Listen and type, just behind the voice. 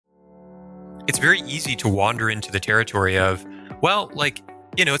it's very easy to wander into the territory of, well, like,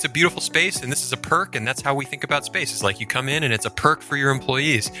 it's a beautiful space and this is a perk, and that's how we think about space. It's like you come in and it's a perk for your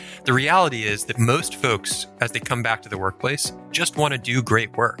employees. The reality is that most folks, as they come back to the workplace, just want to do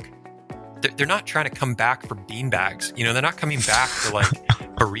great work. They're not trying to come back for beanbags. They're not coming back for like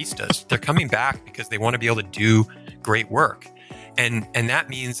baristas. They're coming back because they want to be able to do great work. And that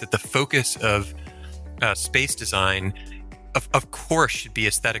means that the focus of space design, of course, should be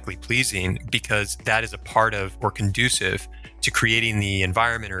aesthetically pleasing, because that is a part of or conducive to creating the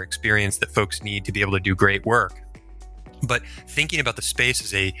environment or experience that folks need to be able to do great work. But thinking about the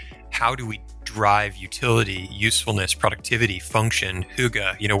space as how do we drive utility, usefulness, productivity, function,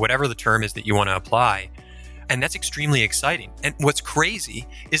 hygge, whatever the term is that you want to apply. And that's extremely exciting. And what's crazy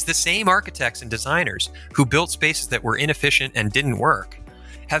is the same architects and designers who built spaces that were inefficient and didn't work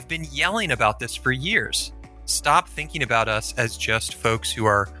have been yelling about this for years. Stop thinking about us as just folks who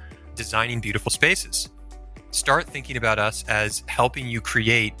are designing beautiful spaces. Start thinking about us as helping you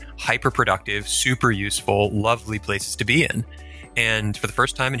create hyper-productive, super useful, lovely places to be in. And for the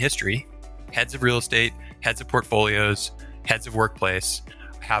first time in history, heads of real estate, heads of portfolios, heads of workplace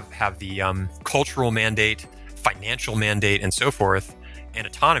have the cultural mandate, financial mandate, and so forth, and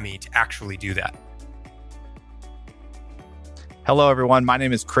autonomy to actually do that. Hello, everyone. My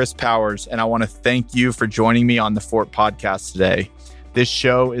name is Chris Powers, and I want to thank you for joining me on the Fort Podcast today. This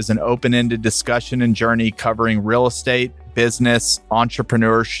show is an open-ended discussion and journey covering real estate, business,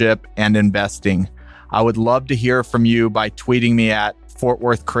 entrepreneurship, and investing. I would love to hear from you by tweeting me at Fort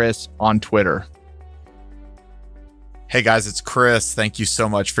Worth Chris on Twitter. Hey guys, it's Chris. Thank you so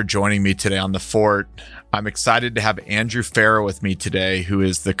much for joining me today on the Fort. I'm excited to have Andrew Farah with me today, who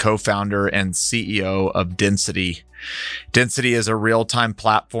is the co-founder and CEO of Density. Density is a real-time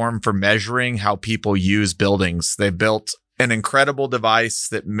platform for measuring how people use buildings. They built an incredible device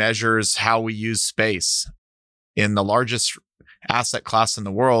that measures how we use space. In the largest asset class in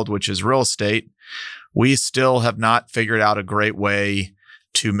the world, which is real estate, we still have not figured out a great way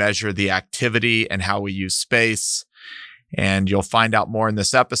to measure the activity and how we use space. And you'll find out more in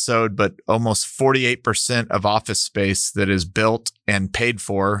this episode, but almost 48% of office space that is built and paid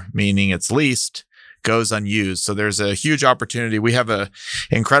for, meaning it's leased, goes unused. So there's a huge opportunity. We have a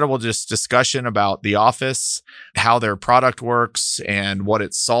incredible discussion about the office, how their product works and what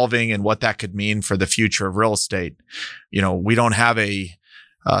it's solving and what that could mean for the future of real estate. We don't have a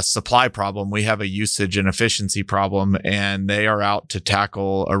supply problem. We have a usage and efficiency problem, and they are out to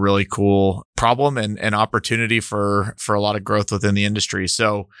tackle a really cool problem and opportunity for a lot of growth within the industry.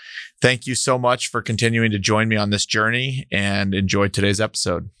 So thank you so much for continuing to join me on this journey, and enjoy today's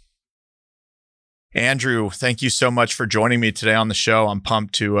episode. Andrew, thank you so much for joining me today on the show. I'm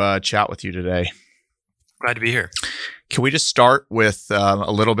pumped to chat with you today. Glad to be here. Can we just start with a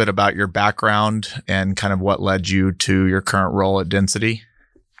little bit about your background and kind of what led you to your current role at Density?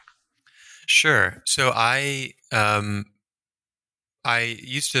 Sure. So I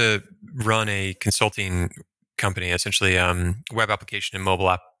used to run a consulting company, essentially web application and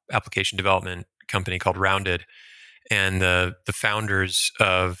mobile application development company called Rounded. And the founders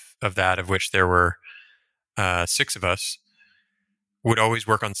of that, of which there were 6 of us, would always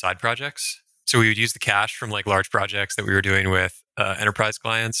work on side projects. So we would use the cash from like large projects that we were doing with enterprise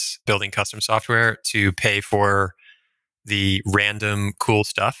clients, building custom software, to pay for the random cool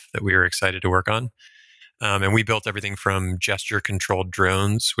stuff that we were excited to work on. And we built everything from gesture-controlled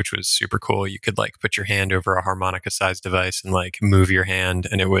drones, which was super cool. You could like put your hand over a harmonica-sized device and like move your hand,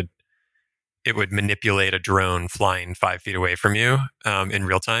 and it would manipulate a drone flying 5 feet away from you in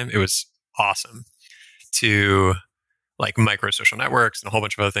real time. It was awesome. To like micro social networks and a whole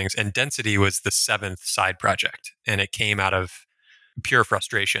bunch of other things. And Density was the 7th side project. And it came out of pure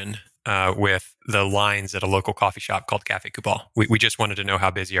frustration with the lines at a local coffee shop called Cafe Coupal. We just wanted to know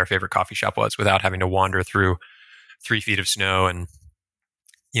how busy our favorite coffee shop was without having to wander through 3 feet of snow and,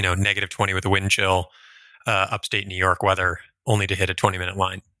 negative 20 with a wind chill, upstate New York weather, only to hit a 20-minute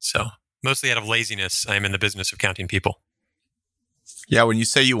line. So mostly out of laziness, I am in the business of counting people. Yeah, when you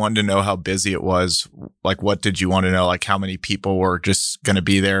say you wanted to know how busy it was, like what did you want to know? Like how many people were just going to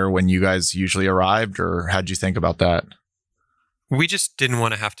be there when you guys usually arrived, or how'd you think about that? We just didn't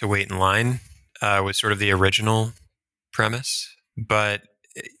want to have to wait in line, was sort of the original premise. But,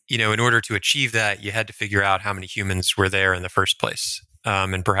 in order to achieve that, you had to figure out how many humans were there in the first place,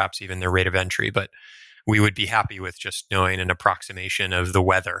 and perhaps even their rate of entry. But we would be happy with just knowing an approximation of the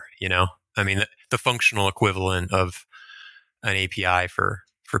weather, I mean, the functional equivalent of an API for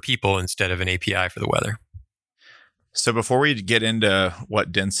people instead of an API for the weather. So before we get into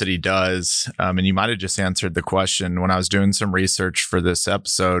what Density does, and you might have just answered the question, when I was doing some research for this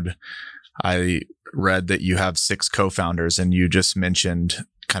episode, I read that you have 6 co-founders, and you just mentioned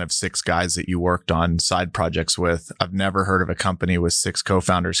kind of 6 guys that you worked on side projects with. I've never heard of a company with 6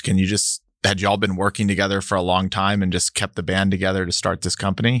 co-founders. Had you all been working together for a long time and just kept the band together to start this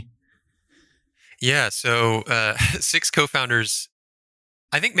company? Yeah. So 6 co-founders.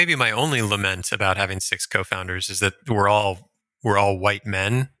 I think maybe my only lament about having 6 co-founders is that we're all white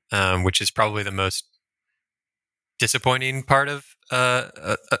men, which is probably the most disappointing part of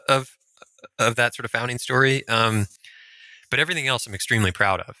that sort of founding story. But everything else I'm extremely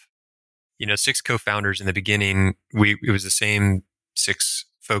proud of. 6 co-founders in the beginning. It was the same 6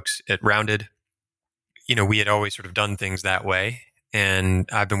 folks at Rounded. We had always sort of done things that way, and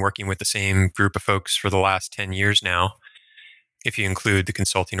I've been working with the same group of folks for the last 10 years now, if you include the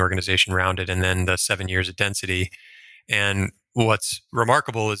consulting organization Rounded and then the 7 years at Density. And what's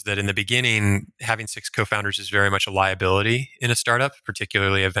remarkable is that in the beginning, having 6 co-founders is very much a liability in a startup,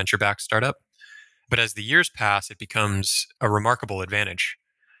 particularly a venture-backed startup. But as the years pass, it becomes a remarkable advantage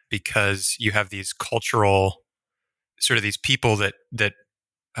because you have these cultural, sort of these people that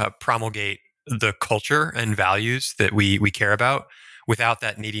promulgate the culture and values that we care about without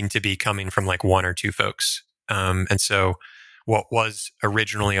that needing to be coming from like 1 or 2 folks. And so what was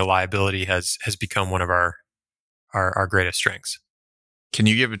originally a liability has become one of our greatest strengths. Can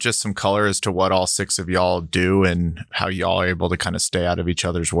you give it just some color as to what all 6 of y'all do and how y'all are able to kind of stay out of each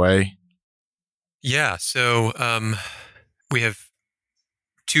other's way? Yeah. So we have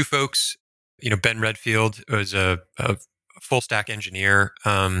 2 folks. Ben Redfield was a full stack engineer,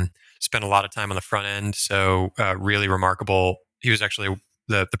 spent a lot of time on the front end. So really remarkable. He was actually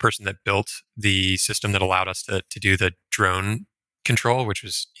the person that built the system that allowed us to do the drone control, which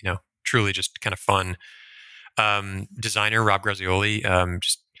was, truly just kind of fun. Designer, Rob Grazioli,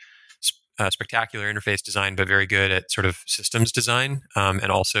 just spectacular interface design, but very good at sort of systems design,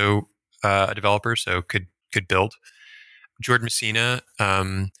 and also a developer, so could build. Jordan Messina,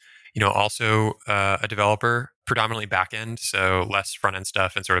 also a developer, predominantly backend, so less front end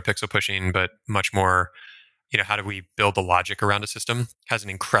stuff and sort of pixel pushing, but much more, how do we build the logic around a system? Has an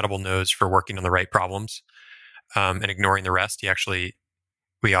incredible nose for working on the right problems, and ignoring the rest.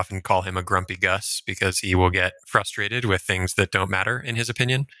 We often call him a grumpy Gus because he will get frustrated with things that don't matter, in his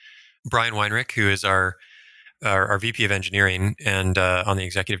opinion. Brian Weinrich, who is our VP of engineering and on the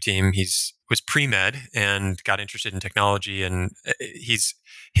executive team, was pre-med and got interested in technology, and his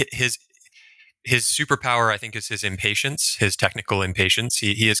superpower, I think, is his impatience, his technical impatience.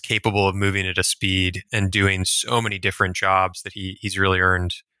 He is capable of moving at a speed and doing so many different jobs that he's really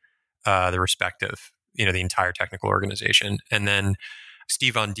earned the respect of the entire technical organization. And then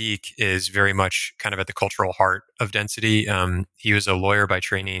Steve Von Dijk is very much kind of at the cultural heart of Density. He was a lawyer by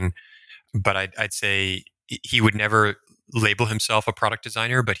training, but I'd say he would never label himself a product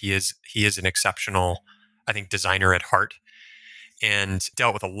designer, but he is an exceptional, I think, designer at heart, and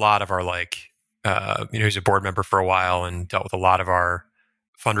dealt with a lot of our he's a board member for a while and dealt with a lot of our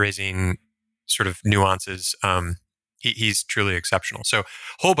fundraising sort of nuances. He's truly exceptional. So a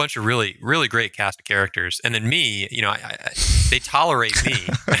whole bunch of really, really great cast of characters. And then me, they tolerate me,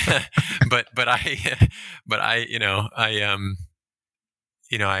 but I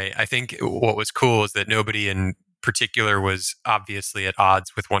think what was cool is that nobody in particular was obviously at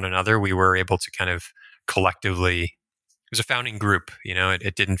odds with one another. We were able to kind of collectively, it was a founding group,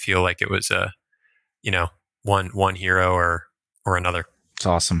 it didn't feel like it was one hero or another. It's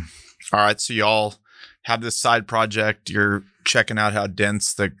awesome. All right. So y'all have this side project. You're checking out how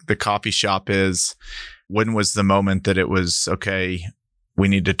dense the coffee shop is. When was the moment that it was, okay, we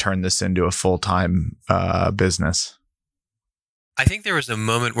need to turn this into a full-time business? I think there was a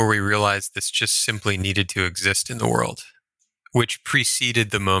moment where we realized this just simply needed to exist in the world, which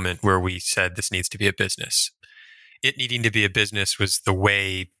preceded the moment where we said this needs to be a business. It needing to be a business was the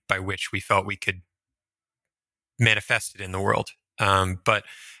way by which we felt we could manifest it in the world. But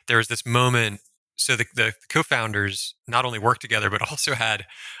there was this moment. So the co-founders not only worked together, but also had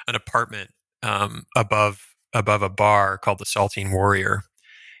an apartment above a bar called the Saltine Warrior.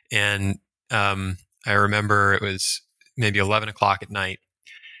 And I remember it was maybe 11 o'clock at night,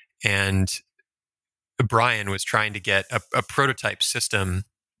 and Brian was trying to get a prototype system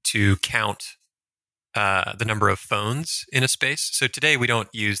to count the number of phones in a space. So today we don't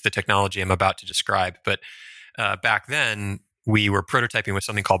use the technology I'm about to describe, but back then we were prototyping with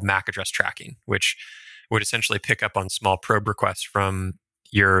something called MAC address tracking, which would essentially pick up on small probe requests from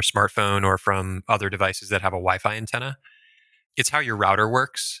your smartphone or from other devices that have a Wi-Fi antenna. It's how your router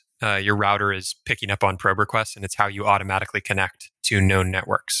works. Your router is picking up on probe requests, and it's how you automatically connect to known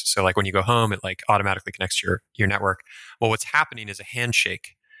networks. So like when you go home, it like automatically connects to your network. Well, what's happening is a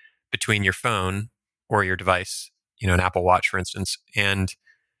handshake between your phone or your device, an Apple Watch, for instance, and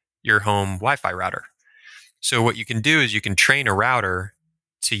your home Wi-Fi router. So what you can do is you can train a router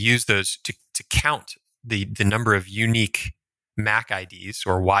to use those to count the number of unique MAC IDs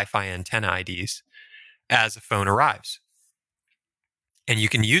or Wi-Fi antenna IDs as a phone arrives. And you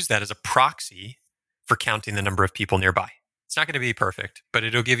can use that as a proxy for counting the number of people nearby. It's not going to be perfect, but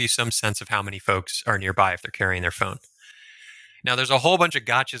it'll give you some sense of how many folks are nearby if they're carrying their phone. Now, there's a whole bunch of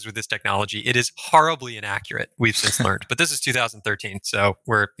gotchas with this technology. It is horribly inaccurate, we've since learned. But this is 2013, so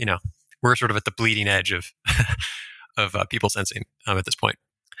we're sort of at the bleeding edge of people sensing at this point.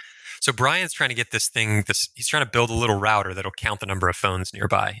 So Brian's trying to get this thing. He's trying to build a little router that'll count the number of phones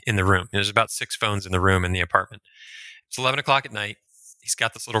nearby in the room. There's about 6 phones in the room in the apartment. It's 11 o'clock at night. He's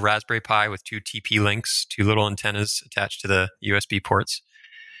got this little Raspberry Pi with 2 TP links, 2 little antennas attached to the USB ports.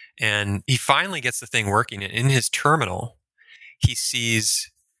 And he finally gets the thing working. And in his terminal, he's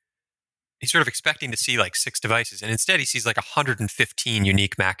sort of expecting to see like 6 devices. And instead, he sees like 115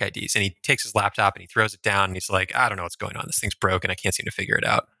 unique MAC IDs. And he takes his laptop and he throws it down. And he's like, I don't know what's going on. This thing's broken. I can't seem to figure it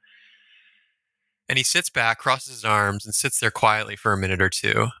out. And he sits back, crosses his arms, and sits there quietly for a minute or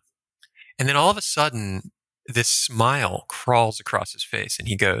two. And then all of a sudden, this smile crawls across his face. And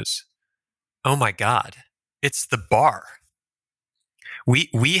he goes, oh my God, it's the bar.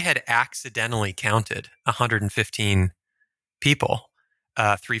 We had accidentally counted 115 people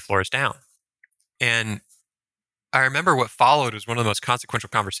 3 floors down. And I remember what followed was one of the most consequential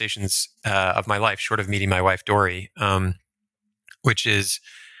conversations of my life, short of meeting my wife, Dory, which is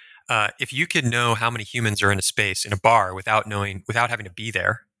if you could know how many humans are in a space, in a bar, without having to be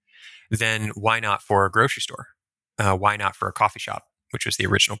there, then why not for a grocery store? Why not for a coffee shop, which was the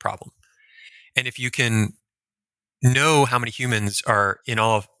original problem? And if you can know how many humans are in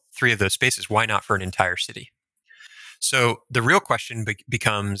all of 3 of those spaces, why not for an entire city? So the real question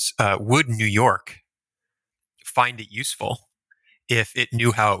becomes, would New York find it useful if it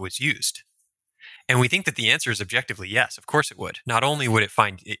knew how it was used? And we think that the answer is objectively yes, of course it would. Not only would it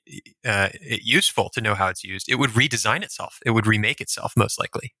find it useful to know how it's used, it would redesign itself. It would remake itself, most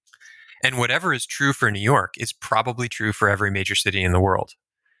likely. And whatever is true for New York is probably true for every major city in the world.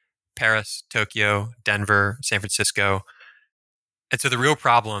 Paris, Tokyo, Denver, San Francisco. And so the real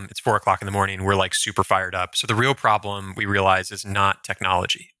problem, it's 4 o'clock in the morning, we're like super fired up. So the real problem, we realize, is not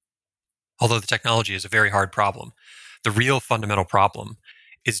technology. Although the technology is a very hard problem. The real fundamental problem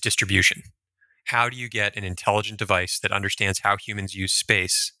is distribution. How do you get an intelligent device that understands how humans use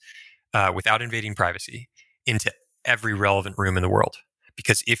space without invading privacy into every relevant room in the world?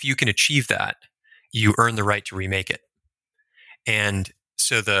 Because if you can achieve that, you earn the right to remake it. And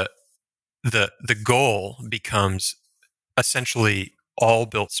so the goal becomes essentially all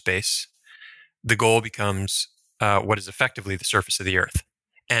built space. The goal becomes what is effectively the surface of the earth.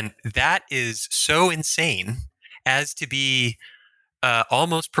 And that is so insane as to be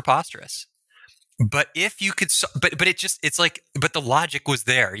almost preposterous. But if you could, but the logic was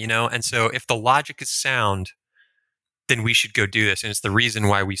there, And so if the logic is sound, then we should go do this. And it's the reason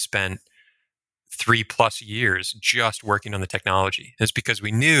why we spent 3+ years just working on the technology. It's because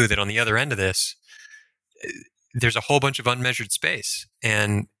we knew that on the other end of this, there's a whole bunch of unmeasured space,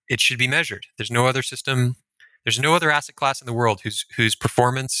 and it should be measured. There's no other system. There's no other asset class in the world whose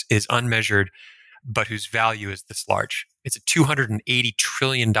performance is unmeasured, but whose value is this large. It's a $280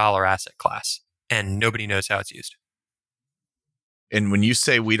 trillion asset class, and nobody knows how it's used. And when you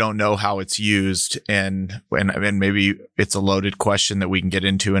say we don't know how it's used, and maybe it's a loaded question that we can get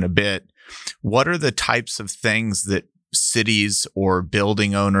into in a bit, what are the types of things that cities or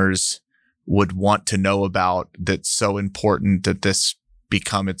building owners would want to know about that's so important that this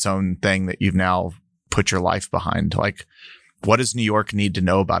become its own thing that you've now put your life behind? Like, what does New York need to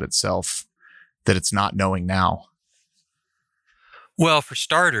know about itself that it's not knowing now? Well, for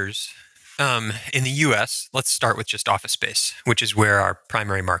starters, in the US, let's start with just office space, which is where our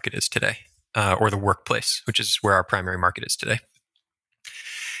primary market is today, or the workplace, which is where our primary market is today.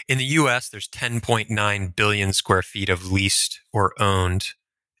 In the US, there's 10.9 billion square feet of leased or owned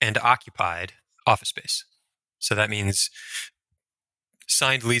and occupied office space. So that means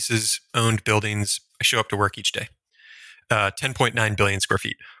signed leases, owned buildings. I show up to work each day. 10.9 billion square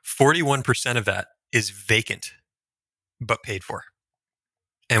feet. 41% of that is vacant, but paid for.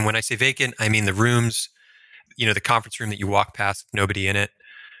 And when I say vacant, I mean the rooms, the conference room that you walk past with nobody in it,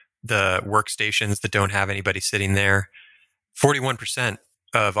 the workstations that don't have anybody sitting there. 41%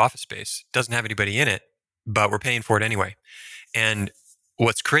 of office space doesn't have anybody in it, but we're paying for it anyway. And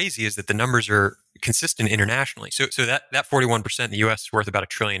what's crazy is that the numbers are consistent internationally. So that 41% in the US is worth about $1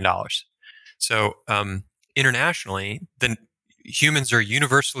 trillion. So internationally, then humans are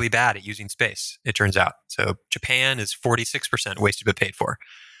universally bad at using space, it turns out. So Japan is 46% wasted but paid for.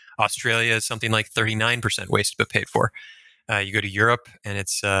 Australia is something like 39% wasted but paid for. You go to Europe and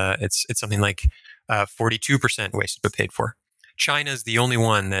it's something like 42% wasted but paid for. China is the only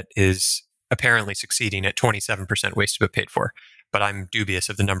one that is apparently succeeding at 27% wasted but paid for. But I'm dubious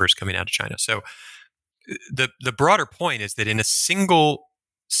of the numbers coming out of China. So the broader point is that in a single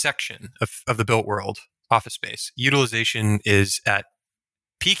section of the built world, office space, utilization is at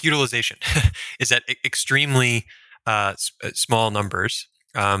peak utilization is at extremely small numbers.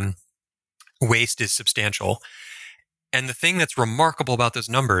 Waste is substantial. And the thing that's remarkable about those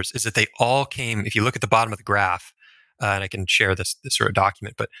numbers is that they all came, if you look at the bottom of the graph, and I can share this sort of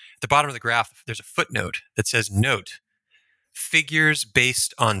document, but at the bottom of the graph, there's a footnote that says, note, figures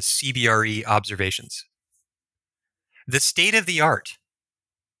based on CBRE observations. The state of the art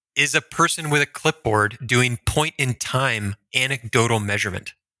is a person with a clipboard doing point in time anecdotal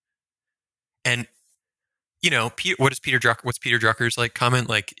measurement. And, what's Peter Drucker's like comment?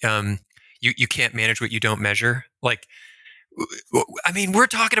 Like, you can't manage what you don't measure. Like, I mean, we're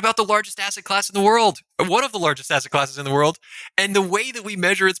talking about the largest asset class in the world, one of the largest asset classes in the world. And the way that we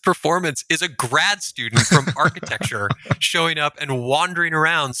measure its performance is a grad student from architecture showing up and wandering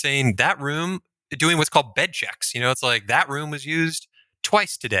around saying that room, doing what's called bed checks. It's like that room was used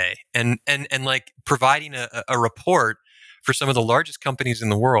twice today, and like providing a report for some of the largest companies in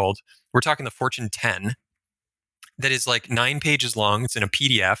the world. We're talking the Fortune 10 that is like 9 pages long. It's in a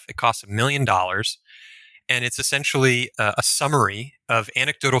PDF. It costs $1 million. And it's essentially a summary of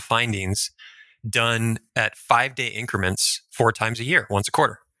anecdotal findings done at 5-day increments 4 times a year, once a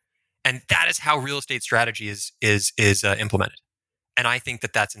quarter. And that is how real estate strategy is implemented. And I think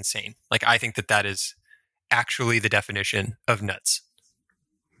that that's insane. Like, I think that is actually the definition of nuts.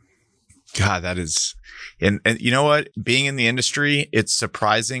 God, that is, and you know what? Being in the industry, it's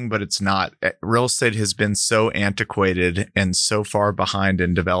surprising, but it's not. Real estate has been so antiquated and so far behind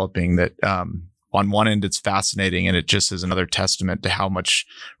in developing that, on one end, it's fascinating, and it just is another testament to how much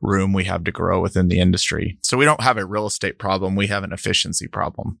room we have to grow within the industry. So we don't have a real estate problem. We have an efficiency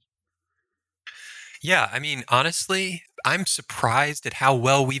problem. Yeah. I mean, honestly, I'm surprised at how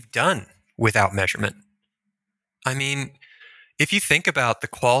well we've done without measurement. I mean, if you think about the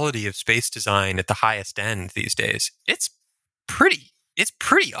quality of space design at the highest end these days, it's pretty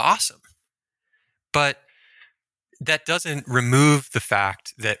awesome. But that doesn't remove the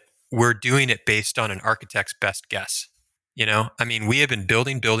fact that we're doing it based on an architect's best guess. I mean, we have been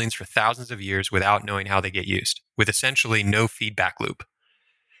building buildings for thousands of years without knowing how they get used, with essentially no feedback loop.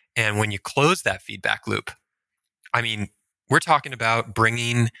 And when you close that feedback loop, I mean, we're talking about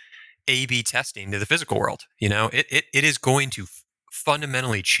bringing A/B testing to the physical world. It is going to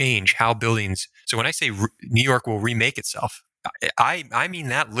fundamentally change how buildings. So when I say New York will remake itself, I mean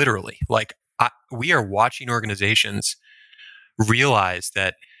that literally. Like, we are watching organizations realize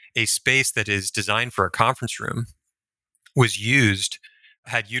that a space that is designed for a conference room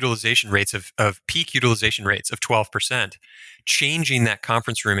had utilization rates of peak utilization rates of 12%, changing that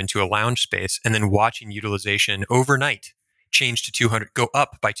conference room into a lounge space, and then watching utilization overnight change to 200, go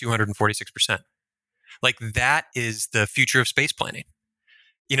up by 246%. Like, that is the future of space planning.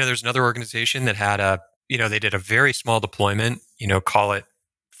 There's another organization that had they did a very small deployment, call it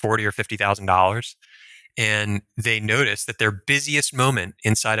 $40,000 or $50,000. And they noticed that their busiest moment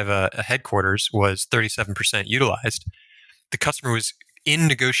inside of a headquarters was 37% utilized. The customer was in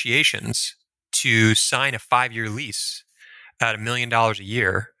negotiations to sign a 5-year lease at $1 million a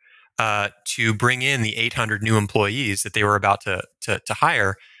year to bring in the 800 new employees that they were about to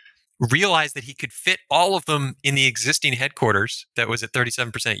hire. Realized that he could fit all of them in the existing headquarters that was at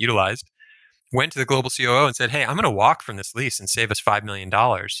 37% utilized. Went to the global COO and said, "Hey, I'm going to walk from this lease and save us $5 million."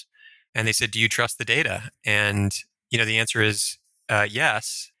 And they said, "Do you trust the data?" And the answer is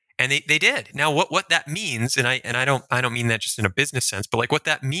yes. And they did. Now, what that means, and I don't mean that just in a business sense, but like what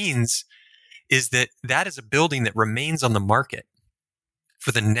that means is that is a building that remains on the market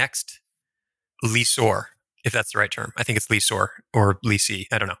for the next leaseor, if that's the right term. I think it's leaseor or leasee.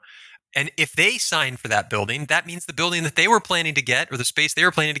 I don't know. And if they sign for that building, that means the building that they were planning to get, or the space they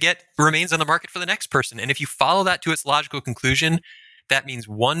were planning to get, remains on the market for the next person. And if you follow that to its logical conclusion, that means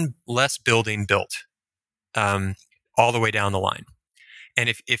one less building built all the way down the line. And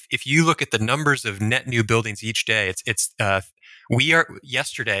if you look at the numbers of net new buildings each day,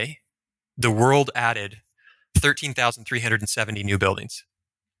 yesterday, the world added 13,370 new buildings.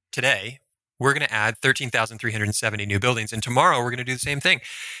 Today, we're going to add 13,370 new buildings. And tomorrow, we're going to do the same thing.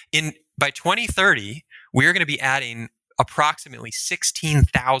 By 2030, we're going to be adding approximately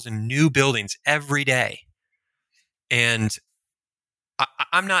 16,000 new buildings every day. And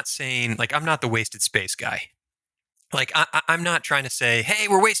I'm not saying like I'm not the wasted space guy. Like I'm not trying to say, hey,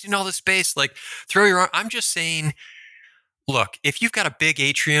 we're wasting all this space. Like throw your arm. I'm just saying, look, if you've got a big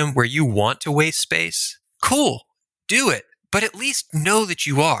atrium where you want to waste space, cool, do it. But at least know that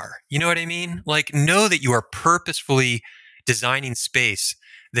you are. You know what I mean? Like know that you are purposefully designing space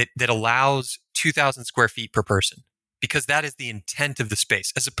that allows 2,000 square feet per person, because that is the intent of the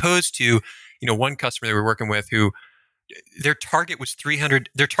space, as opposed to, one customer that we're working with who their target was 300.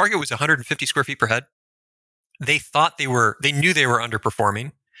 Their target was 150 square feet per head. They knew they were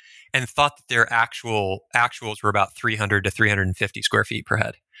underperforming and thought that their actuals were about 300 to 350 square feet per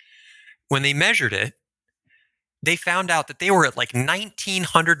head. When they measured it, they found out that they were at like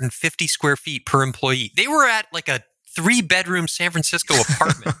 1,950 square feet per employee. They were at like a 3-bedroom San Francisco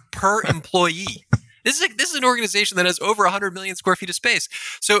apartment per employee. This is an organization that has over 100 million square feet of space.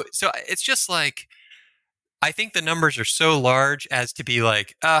 So it's just like, I think the numbers are so large as to be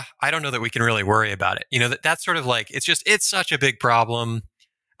like, I don't know that we can really worry about it. That's sort of like, it's such a big problem.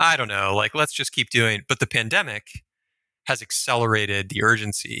 I don't know, like, let's just keep doing. But the pandemic has accelerated the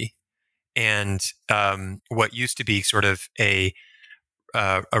urgency, and what used to be sort of a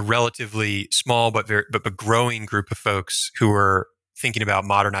relatively small but growing group of folks who were thinking about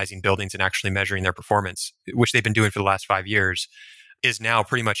modernizing buildings and actually measuring their performance, which they've been doing for the last 5 years, is now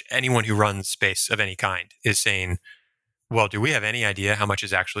pretty much anyone who runs space of any kind is saying, well, do we have any idea how much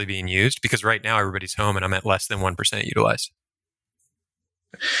is actually being used? Because right now everybody's home and I'm at less than 1% utilized.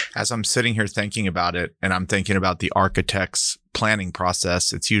 As I'm sitting here thinking about it, and I'm thinking about the architect's planning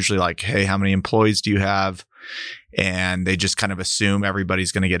process, it's usually like, hey, how many employees do you have? And they just kind of assume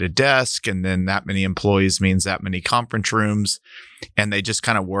everybody's going to get a desk, and then that many employees means that many conference rooms, and they just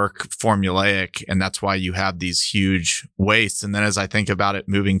kind of work formulaic, and that's why you have these huge wastes. And then as I think about it,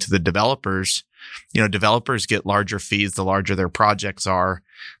 moving to the developers, developers get larger fees the larger their projects are.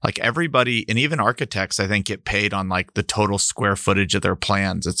 Like everybody, and even architects, I think, get paid on like the total square footage of their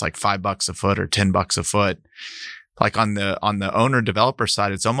plans. It's like $5 a foot or $10 a foot. Like on the owner developer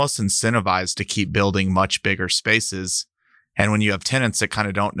side, it's almost incentivized to keep building much bigger spaces. And when you have tenants that kind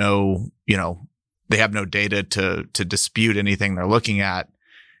of don't know, they have no data to dispute anything they're looking at,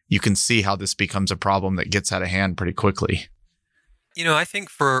 you can see how this becomes a problem that gets out of hand pretty quickly. I think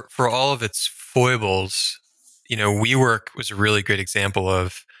for all of its foibles, WeWork was a really good example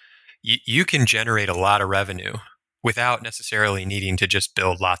of you can generate a lot of revenue without necessarily needing to just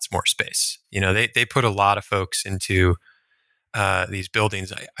build lots more space. They put a lot of folks into these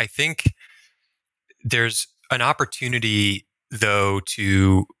buildings. I think there's an opportunity, though,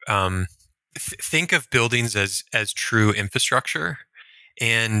 to think of buildings as true infrastructure,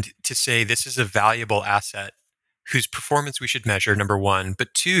 and to say this is a valuable asset whose performance we should measure, number one,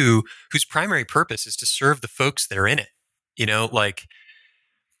 but two, whose primary purpose is to serve the folks that are in it. Like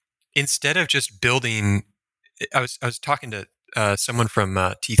instead of just building, I was talking to someone from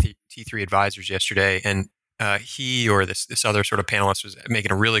T3 Advisors yesterday, and he or this other sort of panelist was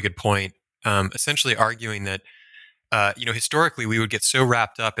making a really good point, essentially arguing that historically we would get so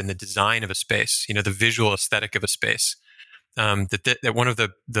wrapped up in the design of a space, the visual aesthetic of a space, that one of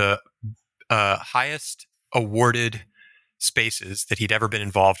the highest awarded spaces that he'd ever been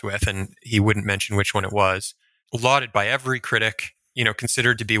involved with, and he wouldn't mention which one it was, lauded by every critic,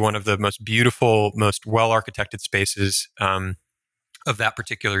 considered to be one of the most beautiful, most well-architected spaces of that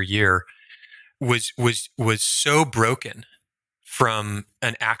particular year, was so broken from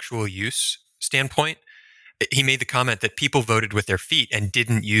an actual use standpoint. He made the comment that people voted with their feet and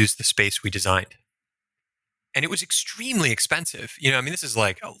didn't use the space we designed. And it was extremely expensive. This is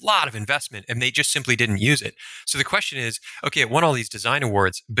like a lot of investment, and they just simply didn't use it. So the question is, okay, it won all these design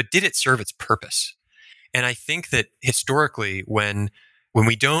awards, but did it serve its purpose? And I think that historically, when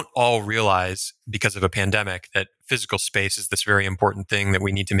we don't all realize because of a pandemic that physical space is this very important thing that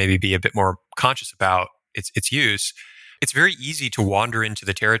we need to maybe be a bit more conscious about its use, it's very easy to wander into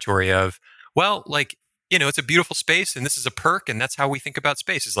the territory of, well, like, it's a beautiful space and this is a perk, and that's how we think about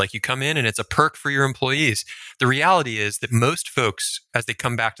space. Is like you come in and it's a perk for your employees. The reality is that most folks, as they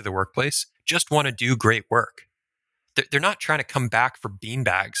come back to the workplace, just want to do great work. They're not trying to come back for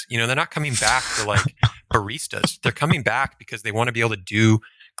beanbags. They're not coming back for like baristas. They're coming back because they want to be able to do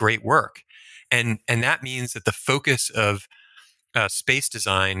great work. And that means that the focus of space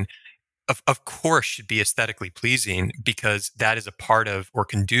design, of course, should be aesthetically pleasing, because that is a part of or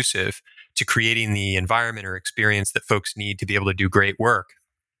conducive to creating the environment or experience that folks need to be able to do great work.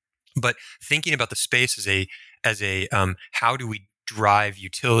 But thinking about the space as a how do we drive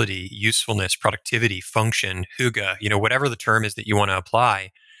utility, usefulness, productivity, function, hygge, whatever the term is that you want to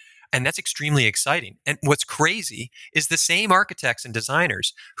apply, And that's extremely exciting. And what's crazy is the same architects and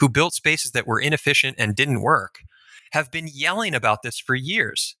designers who built spaces that were inefficient and didn't work have been yelling about this for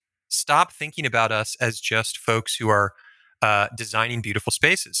years. Stop thinking about us as just folks who are designing beautiful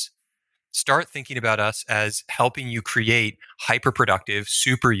spaces. Start thinking about us as helping you create hyper productive,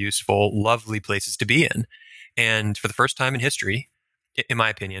 super useful, lovely places to be in. And for the first time in history, in my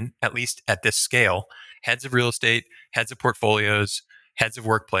opinion, at least at this scale, heads of real estate, heads of portfolios, heads of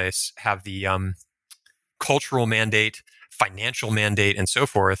workplace have the cultural mandate, financial mandate, and so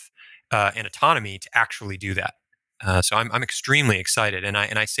forth, and autonomy to actually do that. So I'm extremely excited, and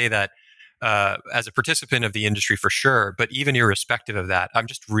I say that as a participant of the industry for sure, but even irrespective of that, I'm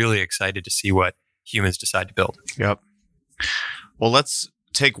just really excited to see what humans decide to build. Yep. Well, let's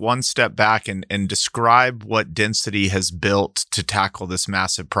take one step back and describe what Density has built to tackle this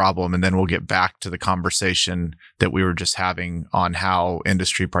massive problem. And then we'll get back to the conversation that we were just having on how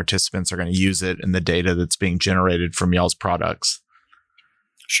industry participants are going to use it and the data that's being generated from y'all's products.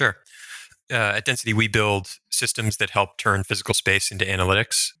 Sure. At Density, we build systems that help turn physical space into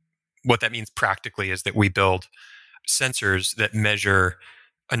analytics. What that means practically is that we build sensors that measure,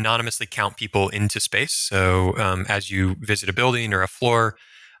 anonymously count people into space. So as you visit a building or a floor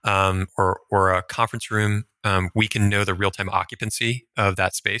or a conference room, we can know the real-time occupancy of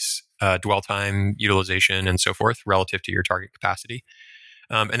that space, dwell time, utilization, and so forth relative to your target capacity.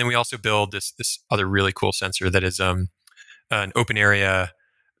 And then we also build this other really cool sensor that is an open area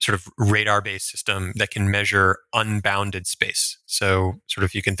sort of radar-based system that can measure unbounded space. So sort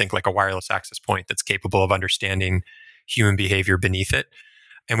of you can think like a wireless access point that's capable of understanding human behavior beneath it.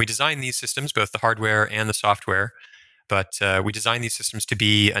 And we design these systems, both the hardware and the software, but we design these systems to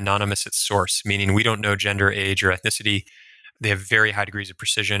be anonymous at source, meaning we don't know gender, age, or ethnicity. They have very high degrees of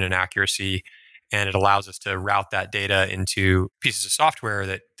precision and accuracy, and it allows us to route that data into pieces of software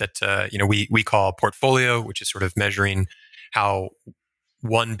that we call portfolio, which is sort of measuring how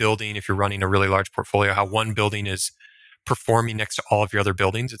one building, if you're running a really large portfolio, how one building is performing next to all of your other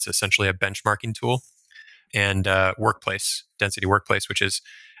buildings. It's essentially a benchmarking tool. And workplace, Density Workplace, which is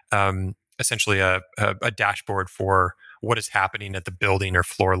essentially a dashboard for what is happening at the building or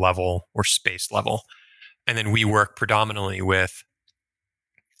floor level or space level. And then we work predominantly with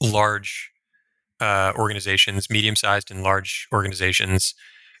large organizations, medium-sized and large organizations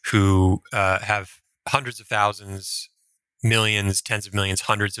who have hundreds of thousands, millions, tens of millions,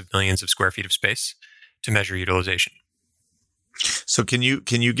 hundreds of millions of square feet of space to measure utilization. So can you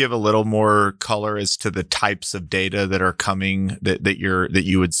give a little more color as to the types of data that are coming that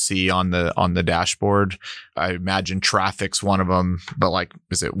you would see on the dashboard? I imagine traffic's one of them, but like,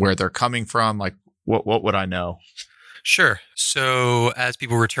 is it where they're coming from? Like, what would I know? Sure. So as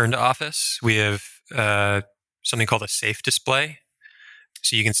people return to office, we have something called a safe display.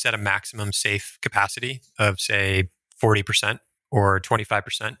 So you can set a maximum safe capacity of, say, 40% or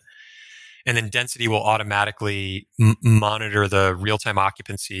 25%. And then Density will automatically monitor the real-time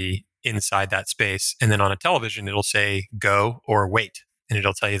occupancy inside that space. And then on a television, it'll say go or wait, and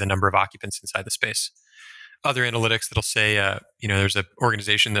it'll tell you the number of occupants inside the space. Other analytics that'll say, there's an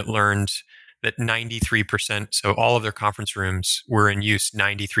organization that learned that 93%, so all of their conference rooms were in use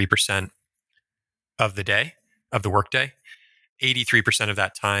 93% of the day, of the workday. 83% of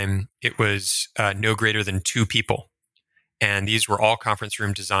that time, it was no greater than 2 people. And these were all conference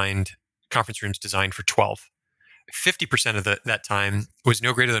rooms designed for 12. 50% of that time was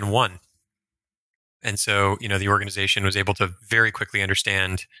no greater than 1. And so, the organization was able to very quickly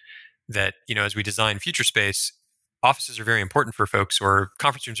understand that, as we design future space, offices are very important for folks, or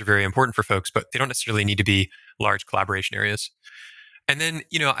conference rooms are very important for folks, but they don't necessarily need to be large collaboration areas. And then,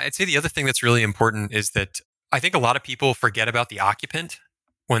 I'd say the other thing that's really important is that I think a lot of people forget about the occupant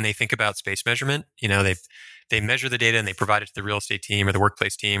when they think about space measurement. They measure the data and they provide it to the real estate team or the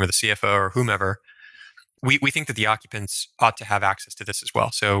workplace team or the CFO or whomever. We think that the occupants ought to have access to this as well.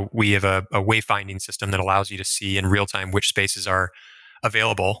 So we have a wayfinding system that allows you to see in real time which spaces are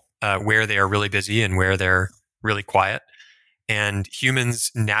available, where they are really busy and where they're really quiet. And humans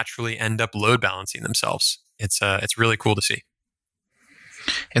naturally end up load balancing themselves. It's really cool to see.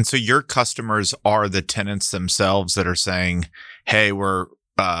 And so your customers are the tenants themselves that are saying, hey,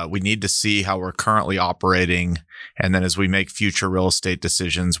 we need to see how we're currently operating. And then as we make future real estate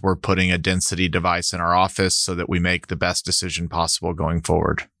decisions, we're putting a Density device in our office so that we make the best decision possible going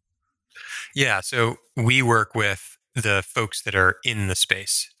forward. Yeah. So we work with the folks that are in the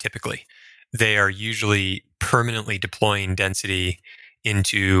space typically. They are usually permanently deploying Density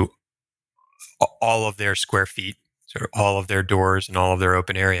into all of their square feet, so all of their doors and all of their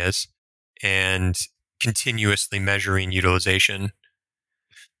open areas, and continuously measuring utilization.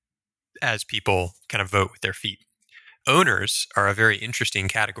 as people kind of vote with their feet. Owners are a very interesting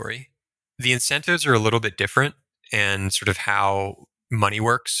category. The incentives are a little bit different, and sort of how money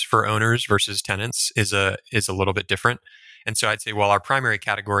works for owners versus tenants is a little bit different. And so I'd say, while our primary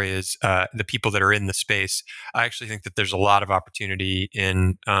category is the people that are in the space, I actually think that there's a lot of opportunity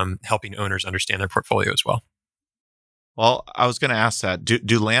in helping owners understand their portfolio as well. Well, I was going to ask that.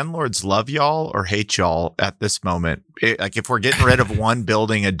 Do landlords love y'all or hate y'all at this moment? Like, if we're getting rid of one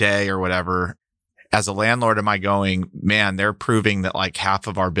building a day or whatever, as a landlord, am I going, man, they're proving that like half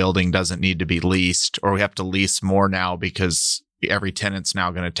of our building doesn't need to be leased, or we have to lease more now because every tenant's now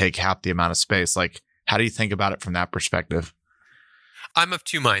going to take half the amount of space? Like, how do you think about it from that perspective? I'm of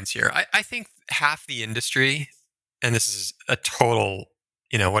two minds here. I think half the industry, and this is a total,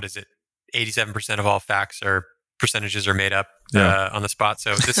 what is it? 87% of all facts or percentages are made up on the spot.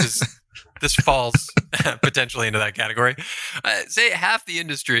 So this falls potentially into that category. Say half the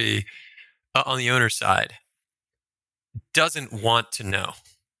industry on the owner's side doesn't want to know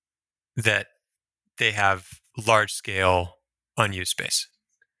that they have large scale unused space.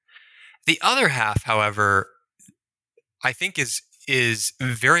 The other half, however, I think is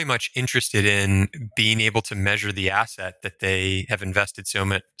very much interested in being able to measure the asset that they have invested so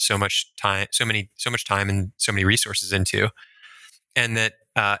much time and so many resources into, and that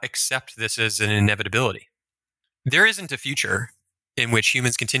accept this as an inevitability. There isn't a future in which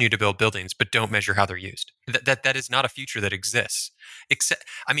humans continue to build buildings but don't measure how they're used. That is not a future that exists.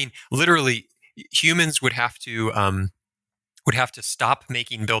 Literally, humans would have to stop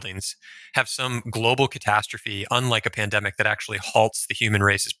making buildings, have some global catastrophe, unlike a pandemic, that actually halts the human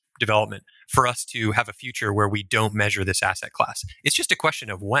race's development, for us to have a future where we don't measure this asset class. It's just a question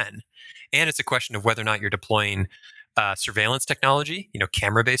of when, and it's a question of whether or not you're deploying surveillance technology,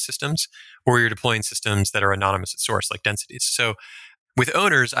 camera-based systems, or you're deploying systems that are anonymous at source, like densities. So with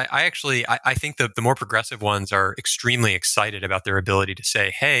owners, I think the more progressive ones are extremely excited about their ability to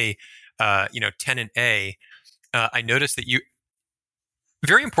say, hey, tenant A, I noticed that you.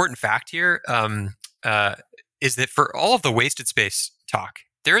 Very important fact here is that for all of the wasted space talk,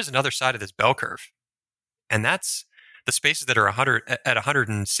 there is another side of this bell curve, and that's the spaces that are at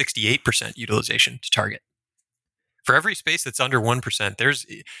 168% utilization to target. For every space that's under 1%, there's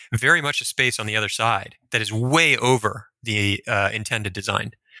very much a space on the other side that is way over the intended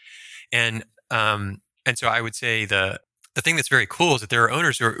design. And so I would say the thing that's very cool is that there are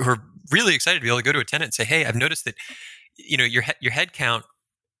owners who are really excited to be able to go to a tenant and say, hey, I've noticed that your head count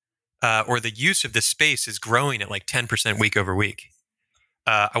or the use of this space is growing at like 10% week over week.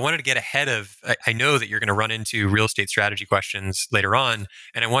 I wanted to get ahead of, I know that you're going to run into real estate strategy questions later on,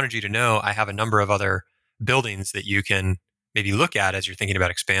 and I wanted you to know I have a number of other buildings that you can maybe look at as you're thinking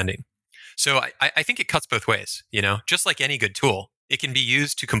about expanding. So I think it cuts both ways, just like any good tool. It can be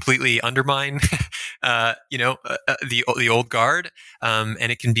used to completely undermine, the old guard,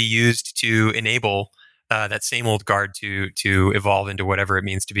 and it can be used to enable that same old guard to evolve into whatever it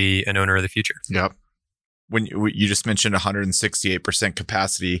means to be an owner of the future. Yep. When you just mentioned 168%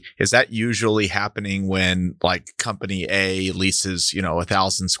 capacity, is that usually happening when like company A leases,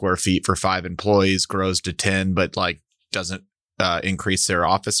 1,000 square feet for 5 employees, grows to 10, but like doesn't increase their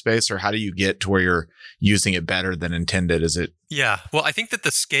office space? Or how do you get to where you're using it better than intended? Is it? Yeah, well, I think that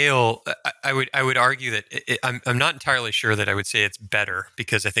the scale, I would argue that I'm not entirely sure that I would say it's better,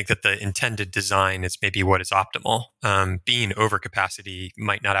 because I think that the intended design is maybe what is optimal. Being over capacity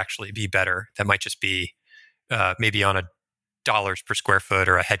might not actually be better. That might just be maybe on a dollars per square foot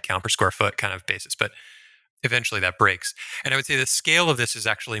or a head count per square foot kind of basis, but eventually that breaks. And I would say the scale of this is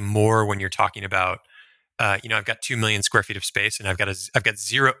actually more when you're talking about, I've got 2 million square feet of space, and I've got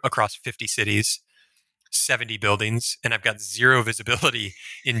zero across 50 cities, 70 buildings, and I've got zero visibility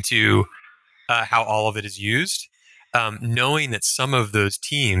into how all of it is used. Knowing that some of those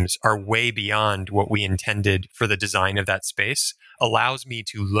teams are way beyond what we intended for the design of that space allows me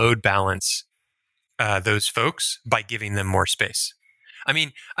to load balance those folks by giving them more space. I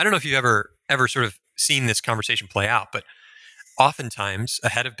mean, I don't know if you've ever sort of seen this conversation play out, but oftentimes a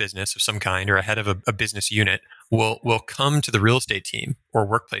head of business of some kind, or a head of a business unit, will come to the real estate team or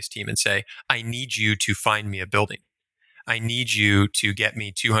workplace team and say, I need you to find me a building. I need you to get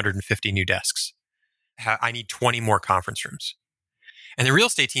me 250 new desks. I need 20 more conference rooms. And the real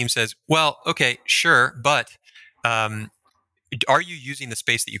estate team says, well, okay, sure, but are you using the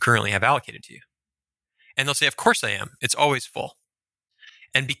space that you currently have allocated to you? And they'll say, of course I am. It's always full.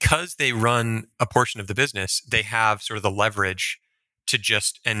 And because they run a portion of the business, they have sort of the leverage to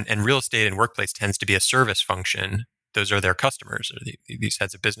just, and real estate and workplace tends to be a service function. Those are their customers, or these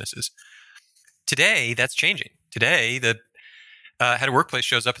heads of businesses. Today, that's changing. Today, head of workplace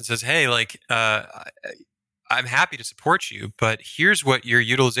shows up and says, hey, I'm happy to support you, but here's what your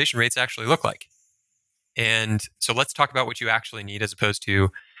utilization rates actually look like. And so let's talk about what you actually need as opposed to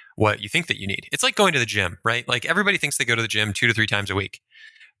what you think that you need. It's like going to the gym, right? Like everybody thinks they go to the gym 2 to 3 times a week,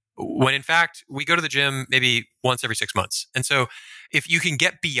 when in fact we go to the gym maybe once every 6 months. And so if you can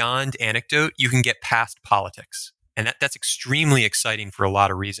get beyond anecdote, you can get past politics. And that's extremely exciting for a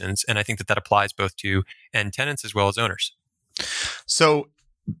lot of reasons. And I think that applies both to end tenants as well as owners. So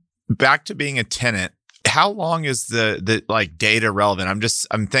back to being a tenant, how long is the like data relevant?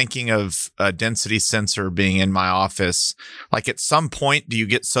 I'm thinking of a density sensor being in my office. Like at some point, do you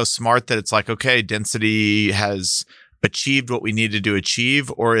get so smart that it's like, okay, density has achieved what we needed to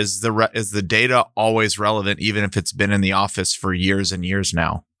achieve, or is the data always relevant even if it's been in the office for years and years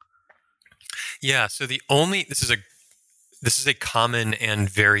now? Yeah. So this is a common and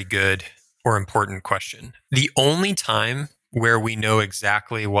very good or important question. The only time where we know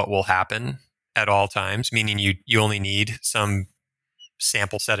exactly what will happen at all times, meaning you only need some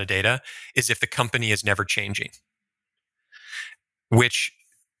sample set of data, is if the company is never changing. Which,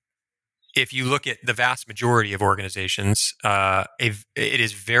 if you look at the vast majority of organizations, it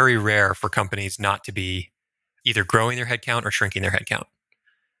is very rare for companies not to be either growing their headcount or shrinking their headcount.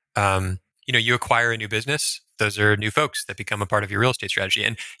 You acquire a new business; those are new folks that become a part of your real estate strategy.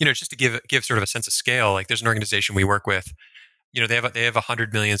 And just to give sort of a sense of scale, like there's an organization we work with. They have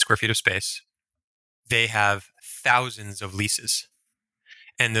 100 million square feet of space. They have thousands of leases,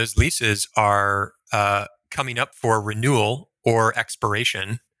 and those leases are coming up for renewal or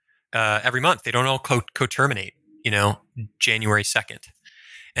expiration every month. They don't all co-terminate, January 2nd.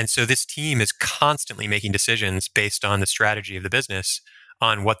 And so this team is constantly making decisions based on the strategy of the business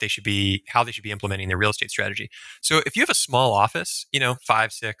on how they should be implementing their real estate strategy. So if you have a small office,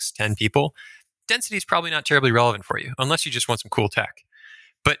 5, 6, 10 people, density is probably not terribly relevant for you unless you just want some cool tech.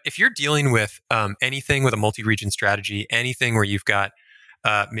 But if you're dealing with anything with a multi-region strategy, anything where you've got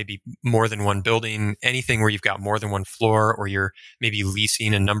maybe more than one building, anything where you've got more than one floor, or you're maybe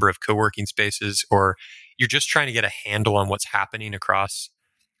leasing a number of co-working spaces, or you're just trying to get a handle on what's happening across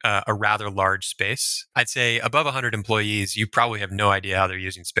a rather large space, I'd say above 100 employees, you probably have no idea how they're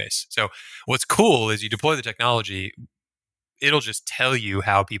using space. So what's cool is you deploy the technology, it'll just tell you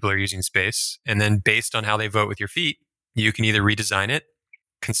how people are using space. And then based on how they vote with your feet, you can either redesign it,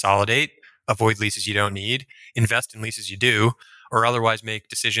 consolidate, avoid leases you don't need, invest in leases you do, or otherwise make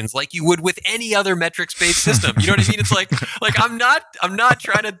decisions like you would with any other metrics-based system. You know what I mean? It's like I'm not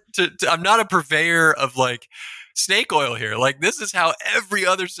trying to I'm not a purveyor of like snake oil here. Like this is how every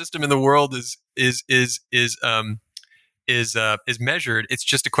other system in the world is measured. It's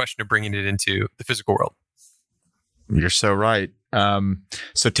just a question of bringing it into the physical world. You're so right.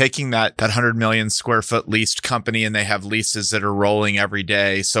 So taking that 100 million square foot leased company, and they have leases that are rolling every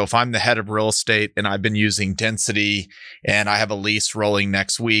day. So if I'm the head of real estate and I've been using density and I have a lease rolling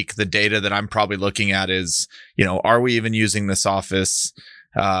next week, the data that I'm probably looking at is, are we even using this office?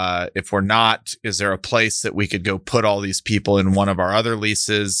 If we're not, is there a place that we could go put all these people in one of our other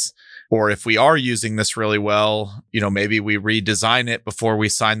leases? Or if we are using this really well, maybe we redesign it before we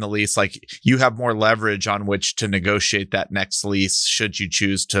sign the lease. Like you have more leverage on which to negotiate that next lease should you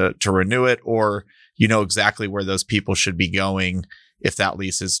choose to renew it, or you know exactly where those people should be going if that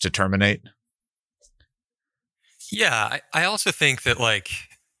lease is to terminate. Yeah, I also think that like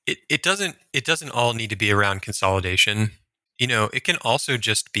it doesn't all need to be around consolidation. It can also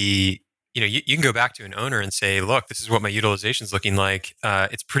just be, you can go back to an owner and say, look, this is what my utilization is looking like.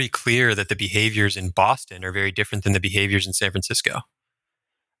 It's pretty clear that the behaviors in Boston are very different than the behaviors in San Francisco.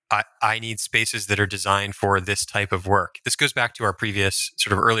 I need spaces that are designed for this type of work. This goes back to our previous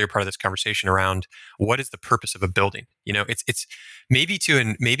sort of earlier part of this conversation around what is the purpose of a building. It's maybe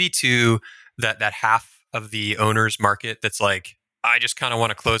to that half of the owner's market that's like, I just kind of want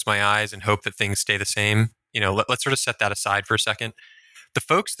to close my eyes and hope that things stay the same. Let's sort of set that aside for a second. The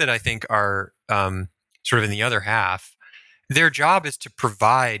folks that I think are sort of in the other half, their job is to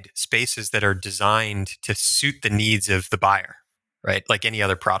provide spaces that are designed to suit the needs of the buyer, right? Like any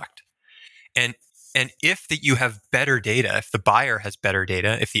other product. And if that you have better data, if the buyer has better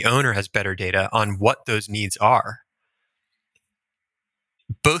data, if the owner has better data on what those needs are,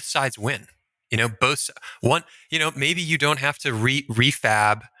 both sides win. Maybe you don't have to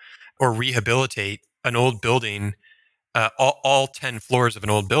refab or rehabilitate an old building. All 10 floors of an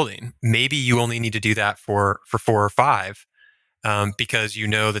old building. Maybe you only need to do that for 4 or 5 because you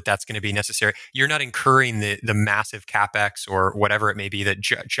know that that's going to be necessary. You're not incurring the massive CapEx or whatever it may be, that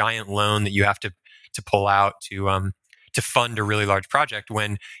giant loan that you have to pull out to fund a really large project,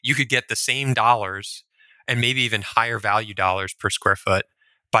 when you could get the same dollars and maybe even higher value dollars per square foot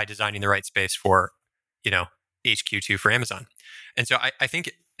by designing the right space for, HQ2 for Amazon. And so I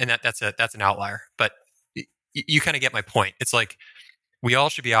think, and that's an outlier, but you kind of get my point. It's like we all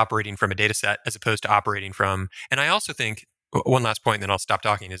should be operating from a data set as opposed to operating from. And I also think one last point, and then I'll stop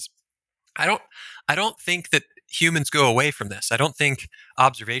talking. Is I don't think that humans go away from this. I don't think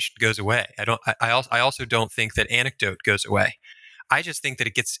observation goes away. I also don't think that anecdote goes away. I just think that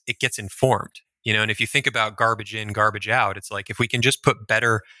it gets informed. And if you think about garbage in, garbage out, it's like if we can just put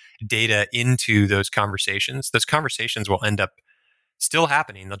better data into those conversations will end up still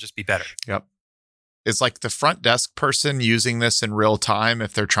happening. They'll just be better. Yep. Is like the front desk person using this in real time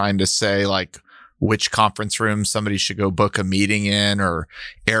if they're trying to say like which conference room somebody should go book a meeting in, or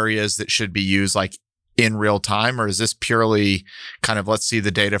areas that should be used like in real time? Or is this purely kind of let's see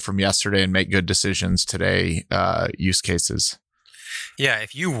the data from yesterday and make good decisions today use cases? Yeah,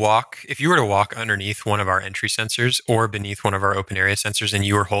 if you were to walk underneath one of our entry sensors or beneath one of our open area sensors and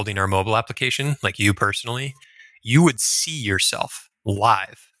you were holding our mobile application, like you personally, you would see yourself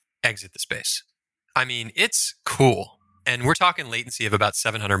live exit the space. I mean, it's cool. And we're talking latency of about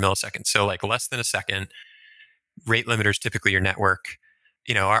 700 milliseconds. So like less than a second. Rate limiters, typically your network.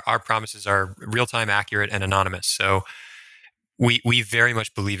 Our promises are real-time, accurate, and anonymous. So we very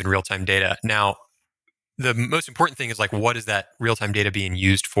much believe in real-time data. Now, the most important thing is like, what is that real-time data being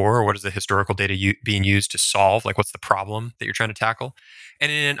used for? Or what is the historical data being used to solve? Like, what's the problem that you're trying to tackle?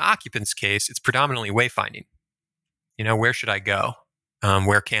 And in an occupant's case, it's predominantly wayfinding. Where should I go?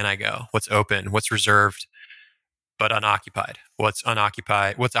 Where can I go? What's open? What's reserved but unoccupied? What's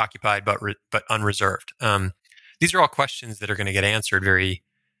unoccupied? What's occupied but unreserved? These are all questions that are going to get answered very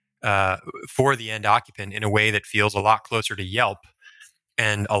for the end occupant in a way that feels a lot closer to Yelp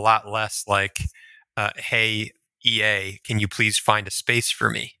and a lot less like, hey, EA, can you please find a space for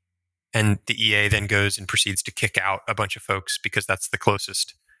me? And the EA then goes and proceeds to kick out a bunch of folks because that's the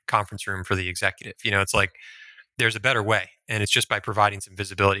closest conference room for the executive. It's like there's a better way, and it's just by providing some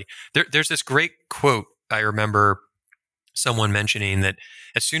visibility. There's this great quote I remember someone mentioning that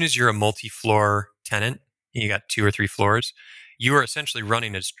as soon as you're a multi-floor tenant, you got 2 or 3 floors, you are essentially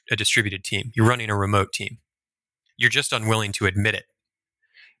running a distributed team. You're running a remote team. You're just unwilling to admit it.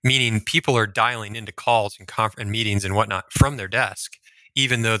 Meaning people are dialing into calls and meetings and whatnot from their desk,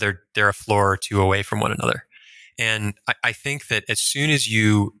 even though they're a floor or 2 away from one another. And I think that as soon as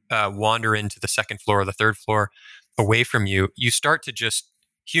you wander into the second floor or the third floor away from you,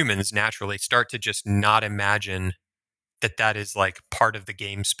 humans naturally start to just not imagine that is like part of the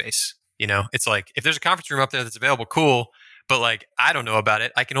game space. It's like if there's a conference room up there that's available, cool, but like I don't know about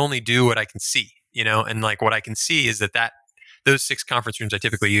it. I can only do what I can see, and like what I can see is that those 6 conference rooms I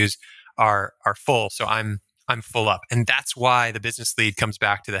typically use are full. So I'm full up. And that's why the business lead comes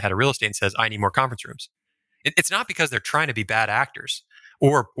back to the head of real estate and says, I need more conference rooms. It's not because they're trying to be bad actors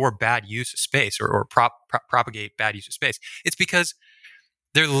or bad use of space or propagate bad use of space. It's because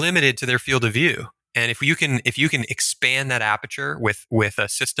they're limited to their field of view. And if you can expand that aperture with a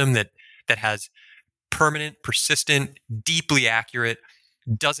system that has permanent, persistent, deeply accurate,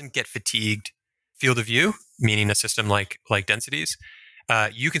 doesn't get fatigued field of view, meaning a system like densities,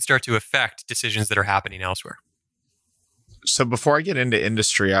 you can start to affect decisions that are happening elsewhere. So before I get into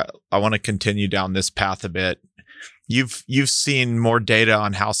industry, I want to continue down this path a bit. You've seen more data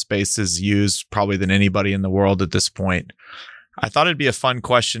on how space is used probably than anybody in the world at this point. I thought it'd be a fun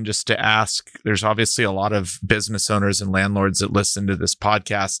question just to ask. There's obviously a lot of business owners and landlords that listen to this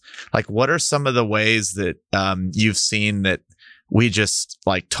podcast. Like, what are some of the ways that you've seen that we just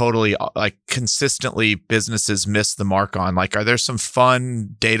like totally like consistently businesses miss the mark on? Like, are there some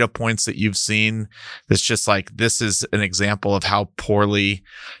fun data points that you've seen that's just like, this is an example of how poorly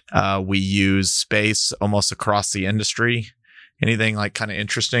we use space almost across the industry? Anything like kind of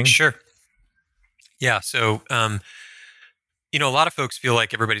interesting? Sure. Yeah. So, a lot of folks feel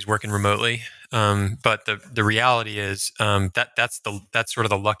like everybody's working remotely, but the reality is that's sort of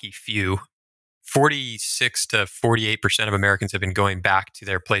the lucky few. 46 to 48% of Americans have been going back to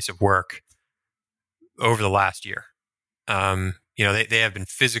their place of work over the last year. They have been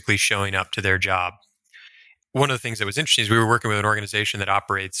physically showing up to their job. One of the things that was interesting is we were working with an organization that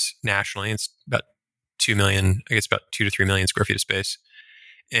operates nationally. It's about 2 million, I guess about 2 to 3 million square feet of space.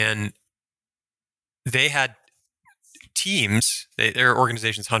 And they had teams, their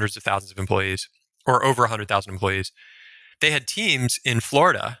organization's hundreds of thousands of employees, or over 100,000 employees. They had teams in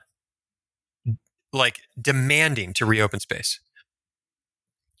Florida like demanding to reopen space.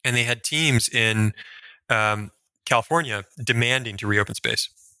 And they had teams in California demanding to reopen space.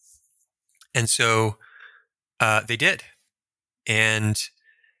 And so they did. And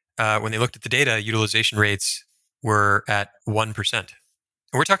when they looked at the data, utilization rates were at 1%. And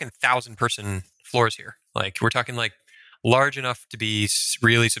we're talking 1,000-person floors here. Like we're talking like large enough to be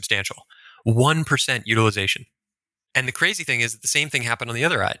really substantial. 1% utilization. And the crazy thing is that the same thing happened on the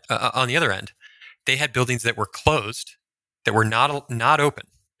other end. They had buildings that were closed, that were not open,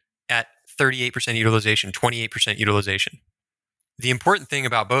 at 38% utilization, 28% utilization. The important thing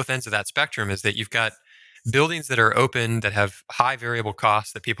about both ends of that spectrum is that you've got buildings that are open that have high variable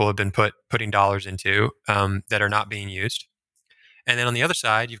costs that people have been putting dollars into that are not being used. And then on the other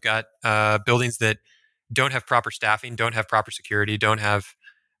side, you've got buildings that don't have proper staffing, don't have proper security, don't have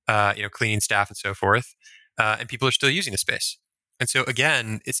cleaning staff and so forth, and people are still using the space. And so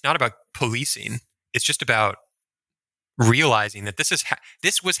again, it's not about policing; it's just about realizing that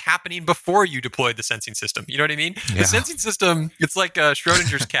this was happening before you deployed the sensing system. You know what I mean? Yeah. The sensing system, it's like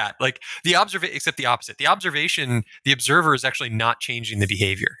Schrodinger's cat. Like except the opposite. The observer is actually not changing the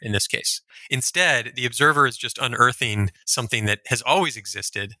behavior in this case. Instead, the observer is just unearthing something that has always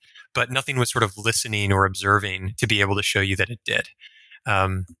existed, but nothing was sort of listening or observing to be able to show you that it did.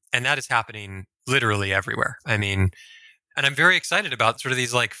 And that is happening literally everywhere. I mean, and I'm very excited about sort of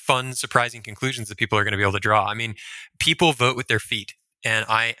these like fun, surprising conclusions that people are going to be able to draw. I mean, people vote with their feet, and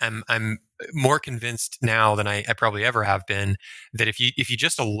I'm more convinced now than I probably ever have been that if you if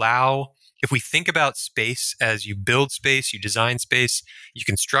we think about space as you build space, you design space, you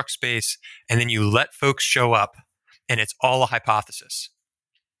construct space, and then you let folks show up, and it's all a hypothesis,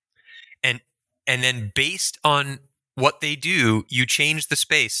 and then based on what they do, you change the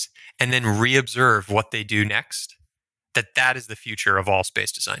space, and then reobserve what they do next. That is the future of all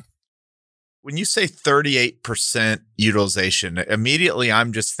space design. When you say 38% utilization, immediately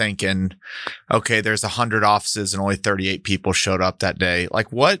I'm just thinking, okay, there's 100 offices and only 38 people showed up that day.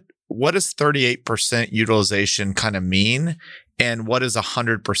 Like what does 38% utilization kind of mean? And what does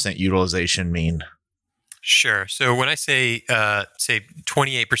 100% utilization mean? Sure. So when I say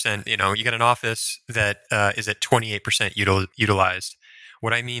 28%, you got an office that is at 28% utilized.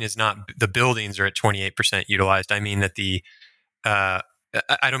 What I mean is not the buildings are at 28% utilized. I mean that I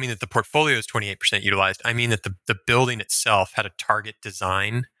don't mean that the portfolio is 28% utilized. I mean that the building itself had a target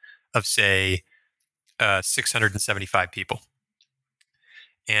design of, say, 675 people.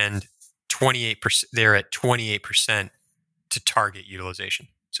 And 28%, they're at 28% to target utilization.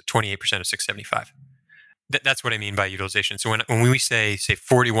 So 28% of 675. That's what I mean by utilization. So when we say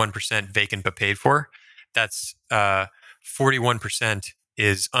 41% vacant but paid for, that's 41%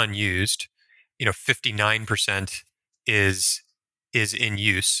 is unused, 59% is in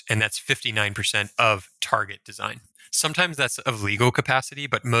use, and that's 59% of target design. Sometimes that's of legal capacity,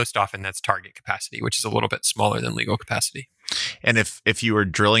 but most often that's target capacity, which is a little bit smaller than legal capacity. And if you were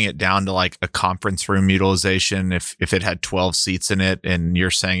drilling it down to like a conference room utilization, if it had 12 seats in it and you're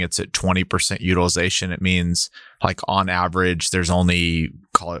saying it's at 20% utilization, it means like on average, there's only,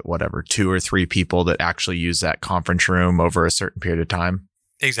 call it whatever, 2 or 3 people that actually use that conference room over a certain period of time.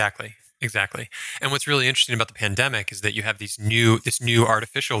 Exactly. And what's really interesting about the pandemic is that you have this new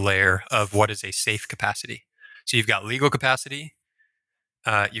artificial layer of what is a safe capacity. So you've got legal capacity,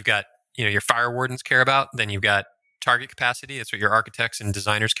 you've got your fire wardens care about, then you've got target capacity. That's what your architects and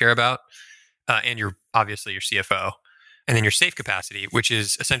designers care about, and obviously your CFO, and then your safe capacity, which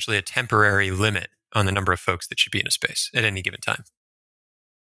is essentially a temporary limit on the number of folks that should be in a space at any given time.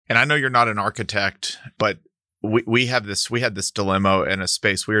 And I know you're not an architect, but we had this dilemma in a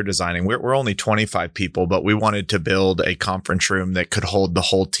space we were designing. We're only 25 people, but we wanted to build a conference room that could hold the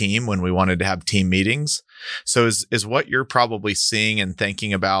whole team when we wanted to have team meetings. So is what you're probably seeing and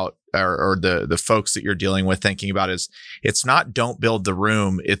thinking about, or the folks that you're dealing with thinking about, is it's not don't build the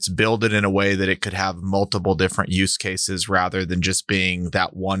room, it's build it in a way that it could have multiple different use cases rather than just being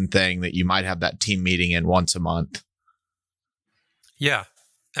that one thing that you might have that team meeting in once a month. Yeah.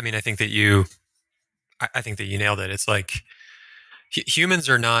 I mean, I think that you nailed it. It's like humans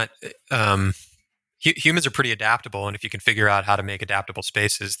are not, humans are pretty adaptable. And if you can figure out how to make adaptable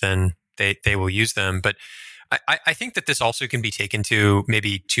spaces, then they will use them. But I think that this also can be taken to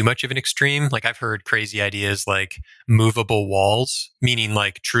maybe too much of an extreme. Like I've heard crazy ideas like movable walls, meaning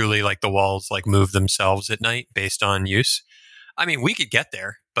like truly like the walls like move themselves at night based on use. I mean, we could get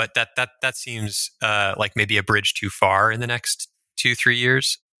there, but that seems like maybe a bridge too far in the next 2-3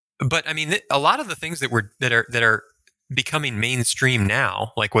 years. But I mean, a lot of the things that are becoming mainstream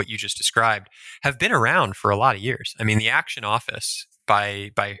now, like what you just described, have been around for a lot of years. I mean, the Action Office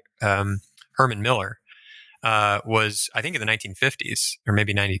by Herman Miller was, I think, in the 1950s or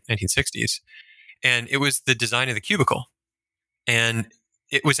maybe 1960s, and it was the design of the cubicle, and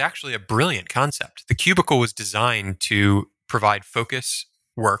it was actually a brilliant concept. The cubicle was designed to provide focus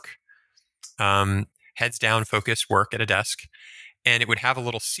work, heads down focus work at a desk, and it would have a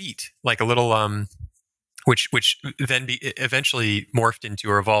little seat, like a little which then eventually morphed into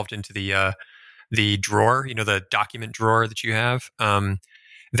or evolved into the drawer, the document drawer that you have.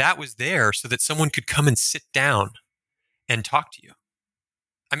 That was there so that someone could come and sit down and talk to you.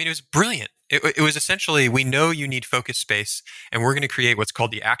 I mean, it was brilliant. It was essentially, we know you need focus space, and we're going to create what's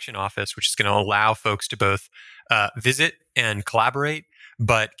called the Action Office, which is going to allow folks to both visit and collaborate,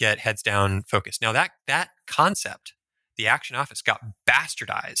 but get heads down focused. Now that concept, the Action Office, got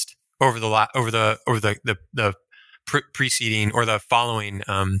bastardized over the preceding or the following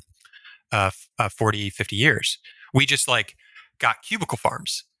 40, 50 years. We just got cubicle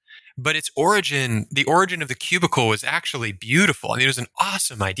farms. But the origin of the cubicle was actually beautiful. I mean, it was an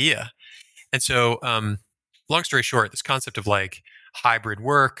awesome idea. And so, long story short, this concept of hybrid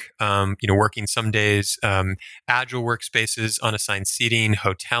work, working some days, agile workspaces, unassigned seating,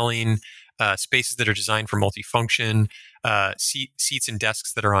 hoteling, spaces that are designed for multifunction, seats and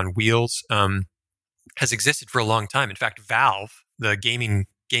desks that are on wheels, has existed for a long time. In fact, Valve, the gaming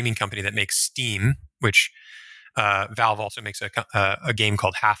company that makes Steam, which Valve also makes a game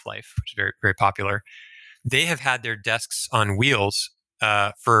called Half-Life, which is very, very popular. They have had their desks on wheels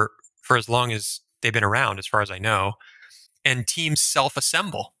for as long as they've been around, as far as I know. And teams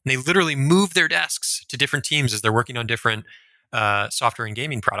self-assemble. They literally move their desks to different teams as they're working on different software and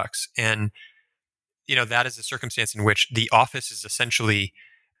gaming products. And that is a circumstance in which the office is essentially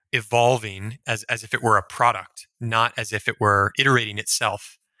evolving as if it were a product, not as if it were iterating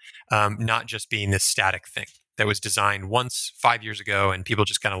itself, not just being this static thing that was designed once 5 years ago and people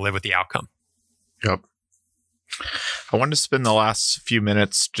just kind of live with the outcome. Yep. I wanted to spend the last few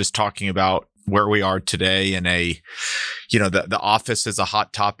minutes just talking about where we are today in the office is a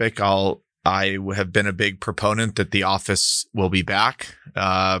hot topic. I have been a big proponent that the office will be back,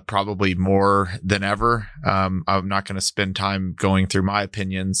 probably more than ever. I'm not going to spend time going through my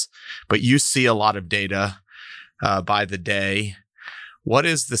opinions, but you see a lot of data by the day. What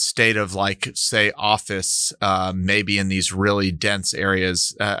is the state of say office, maybe in these really dense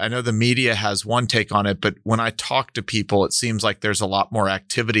areas? I know the media has one take on it, but when I talk to people, it seems like there's a lot more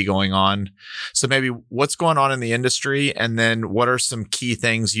activity going on. So maybe what's going on in the industry? And then what are some key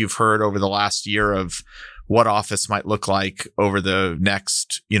things you've heard over the last year of what office might look like over the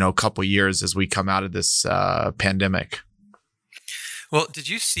next, couple years as we come out of this pandemic? Well, did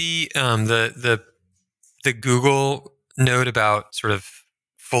you see the Google note about sort of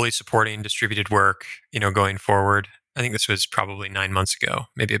fully supporting distributed work, going forward? I think this was probably 9 months ago,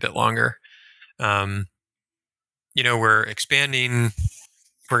 maybe a bit longer. We're expanding.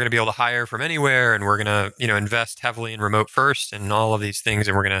 We're going to be able to hire from anywhere, and we're going to, invest heavily in remote first and all of these things.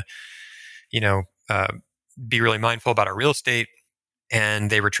 And we're going to, be really mindful about our real estate. And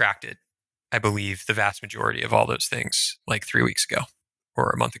they retracted, I believe, the vast majority of all those things 3 weeks ago or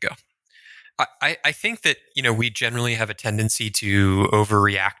a month ago. I think that, we generally have a tendency to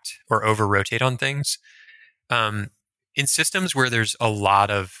overreact or over-rotate on things. In systems where there's a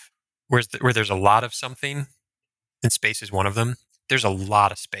lot of something, and space is one of them, there's a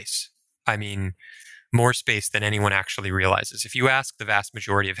lot of space. I mean, more space than anyone actually realizes. If you ask the vast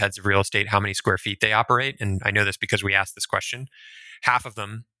majority of heads of real estate how many square feet they operate, and I know this because we asked this question, half of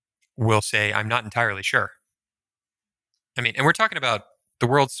them will say, I'm not entirely sure. I mean, and we're talking about the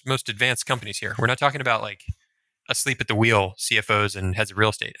world's most advanced companies here. We're not talking about asleep at the wheel CFOs and heads of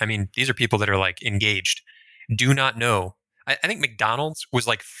real estate. I mean, these are people that are engaged, do not know. I think McDonald's was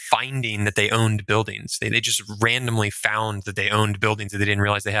finding that they owned buildings. They just randomly found that they owned buildings that they didn't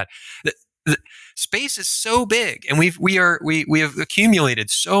realize they had. The space is so big, and we have accumulated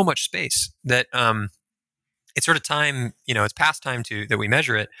so much space that it's sort of time. It's past time that we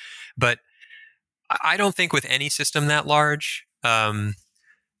measure it. But I don't think with any system that large,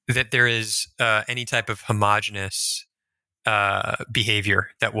 that there is any type of homogenous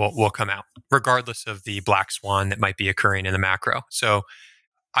behavior that will come out, regardless of the black swan that might be occurring in the macro. So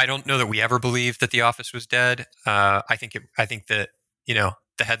I don't know that we ever believed that the office was dead. I think that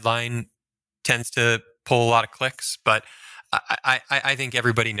the headline tends to pull a lot of clicks, but I think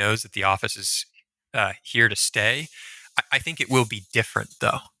everybody knows that the office is here to stay. I think it will be different,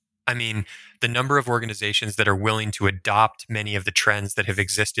 though. I mean, the number of organizations that are willing to adopt many of the trends that have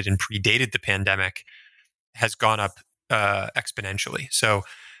existed and predated the pandemic has gone up exponentially. So,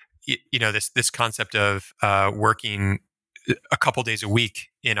 this concept of working a couple days a week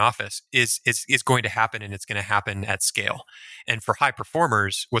in office is going to happen, and it's going to happen at scale. And for high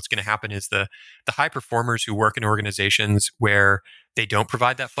performers, what's going to happen is the high performers who work in organizations where they don't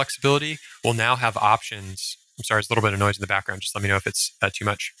provide that flexibility will now have options I'm sorry, there's a little bit of noise in the background. Just let me know if it's too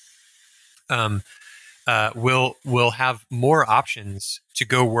much. Will have more options to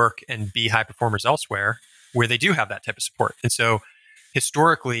go work and be high performers elsewhere where they do have that type of support. And so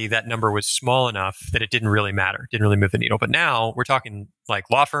historically, that number was small enough that it didn't really matter, didn't really move the needle. But now we're talking like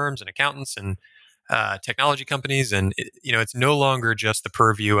law firms and accountants and technology companies, and it's no longer just the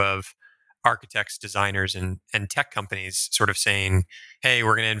purview of architects, designers, and tech companies sort of saying, "Hey,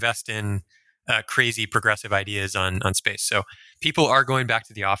 we're going to invest in crazy progressive ideas on space." So people are going back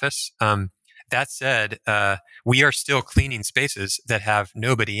to the office. That said, we are still cleaning spaces that have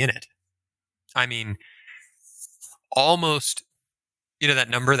nobody in it. I mean, almost, that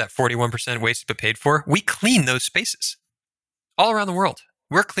number, that 41% wasted but paid for, we clean those spaces all around the world.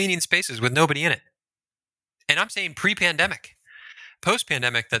 We're cleaning spaces with nobody in it. And I'm saying pre-pandemic.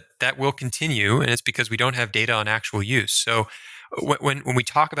 Post-pandemic, that will continue, and it's because we don't have data on actual use. So when we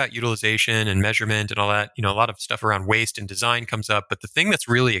talk about utilization and measurement and all that, a lot of stuff around waste and design comes up. But the thing that's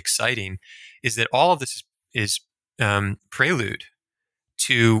really exciting is that all of this is prelude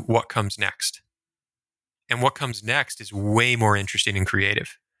to what comes next. And what comes next is way more interesting and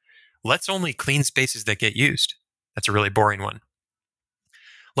creative. Let's only clean spaces that get used. That's a really boring one.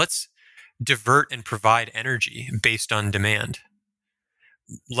 Let's divert and provide energy based on demand.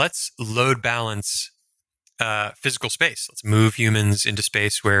 Let's load balance physical space. Let's move humans into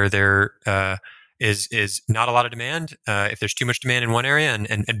space where there is not a lot of demand. If there's too much demand in one area,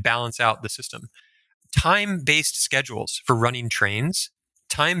 and balance out the system. Time-based schedules for running trains.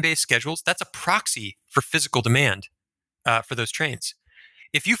 Time-based schedules, that's a proxy for physical demand for those trains.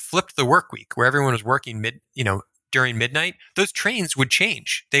 If you flipped the work week where everyone was working during midnight, those trains would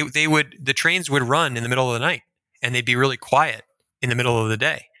change. The trains would run in the middle of the night, and they'd be really quiet in the middle of the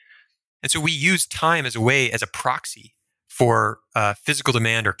day. And so we use time as a proxy for physical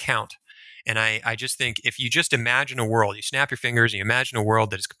demand or count. And I just think if you just imagine a world, you snap your fingers and you imagine a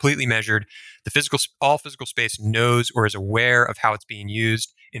world that is completely measured, all physical space knows or is aware of how it's being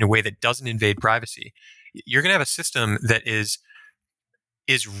used in a way that doesn't invade privacy. You're going to have a system that is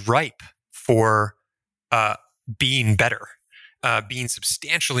ripe for being better, being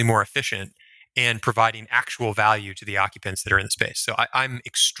substantially more efficient, and providing actual value to the occupants that are in the space. So I'm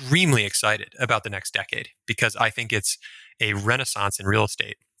extremely excited about the next decade because I think it's a renaissance in real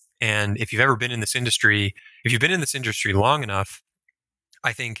estate. And if you've ever been in this industry, long enough,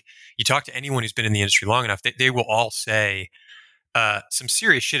 I think you talk to anyone who's been in the industry long enough, they will all say some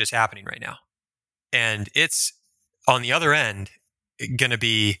serious shit is happening right now. And it's on the other end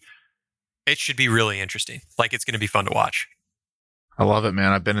it should be really interesting. Like it's going to be fun to watch. I love it,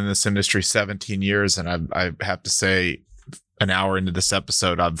 man. I've been in this industry 17 years, and I have to say, an hour into this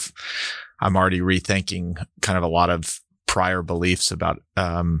episode, I'm already rethinking kind of a lot of prior beliefs about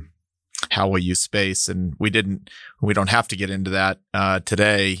how we use space, and we don't have to get into that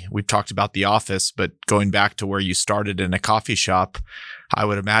today. We've talked about the office, but going back to where you started in a coffee shop, I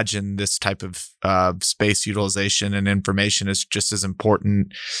would imagine this type of space utilization and information is just as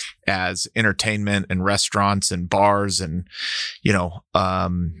important as entertainment and restaurants and bars and,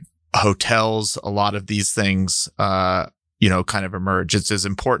 hotels. A lot of these things, kind of emerge. It's as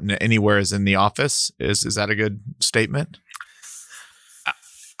important anywhere as in the office. Is that a good statement?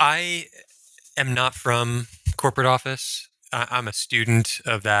 I am not from corporate office. I'm a student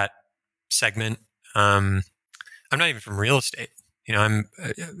of that segment. I'm not even from real estate. I'm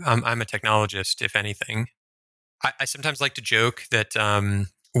a technologist, if anything. I sometimes like to joke that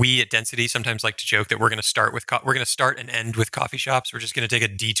we at Density sometimes like to joke that we're going to start and end with coffee shops. We're just going to take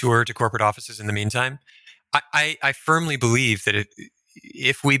a detour to corporate offices in the meantime. I firmly believe that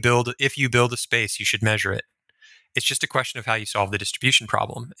if you build a space, you should measure it. It's just a question of how you solve the distribution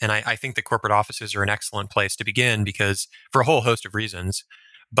problem. And I think that corporate offices are an excellent place to begin because for a whole host of reasons,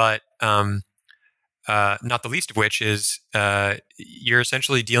 but not the least of which is you're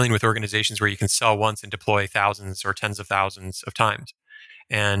essentially dealing with organizations where you can sell once and deploy thousands or tens of thousands of times.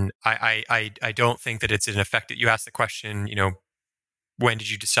 And I don't think that it's an effective. You asked the question, when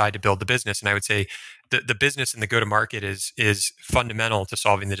did you decide to build the business? And I would say the business and the go-to-market is fundamental to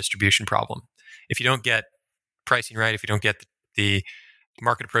solving the distribution problem. If you don't get pricing right, if you don't get the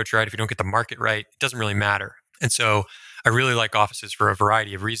market approach right, if you don't get the market right, it doesn't really matter. And so I really like offices for a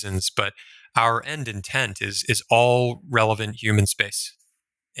variety of reasons, but our end intent is all relevant human space.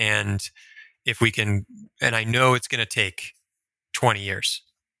 And if we can, and I know it's going to take 20 years,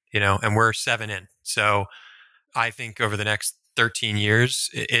 and we're 7 in. So I think over the next 13 years,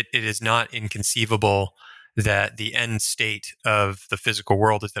 it is not inconceivable that the end state of the physical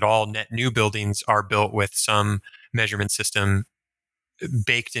world is that all net new buildings are built with some measurement system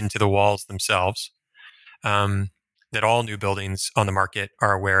baked into the walls themselves. that all new buildings on the market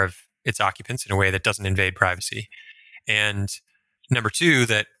are aware of its occupants in a way that doesn't invade privacy. And number two,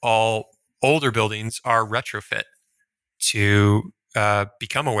 that all older buildings are retrofit to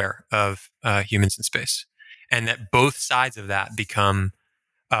become aware of humans in space, and that both sides of that become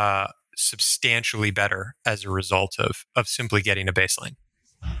substantially better as a result of simply getting a baseline.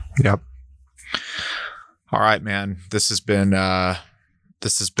 Yep. All right, man. This has been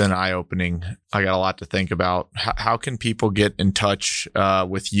eye-opening. I got a lot to think about. How can people get in touch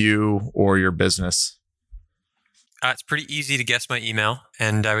with you or your business? It's pretty easy to guess my email,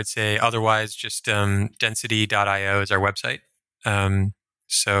 and I would say otherwise just density.io is our website.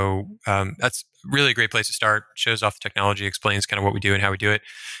 So that's really a great place to start. Shows off the technology, explains kind of what we do and how we do it.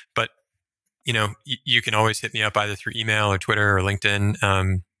 But you can always hit me up either through email or Twitter or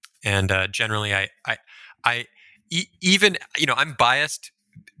LinkedIn. And generally, even I'm biased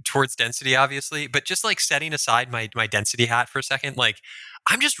towards density, obviously, but just like setting aside my density hat for a second, like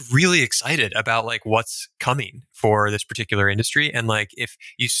I'm just really excited about like what's coming for this particular industry. And like if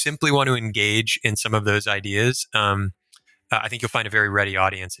you simply want to engage in some of those ideas, I think you'll find a very ready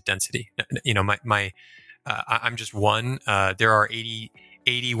audience at Density. I'm just one. There are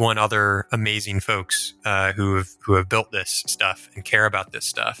 81 other amazing folks who have built this stuff and care about this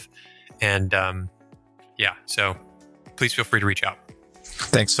stuff. And so please feel free to reach out.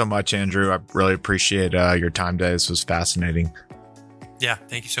 Thanks so much, Andrew. I really appreciate your time today. This was fascinating. Yeah,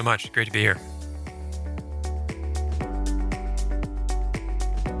 thank you so much. Great to be here.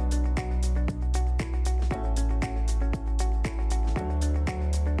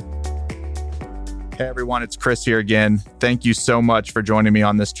 Hey everyone, it's Chris here again. Thank you so much for joining me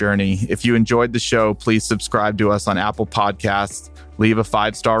on this journey. If you enjoyed the show, please subscribe to us on Apple Podcasts, leave a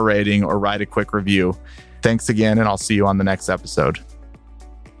 5-star rating, or write a quick review. Thanks again, and I'll see you on the next episode.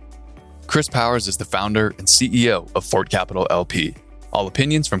 Chris Powers is the founder and CEO of Fort Capital LP. All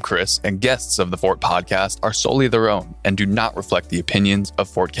opinions from Chris and guests of the Fort podcast are solely their own and do not reflect the opinions of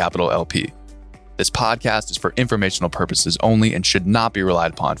Fort Capital LP. This podcast is for informational purposes only and should not be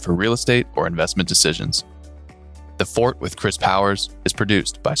relied upon for real estate or investment decisions. The Fort with Chris Powers is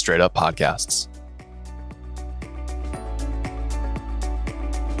produced by Straight Up Podcasts.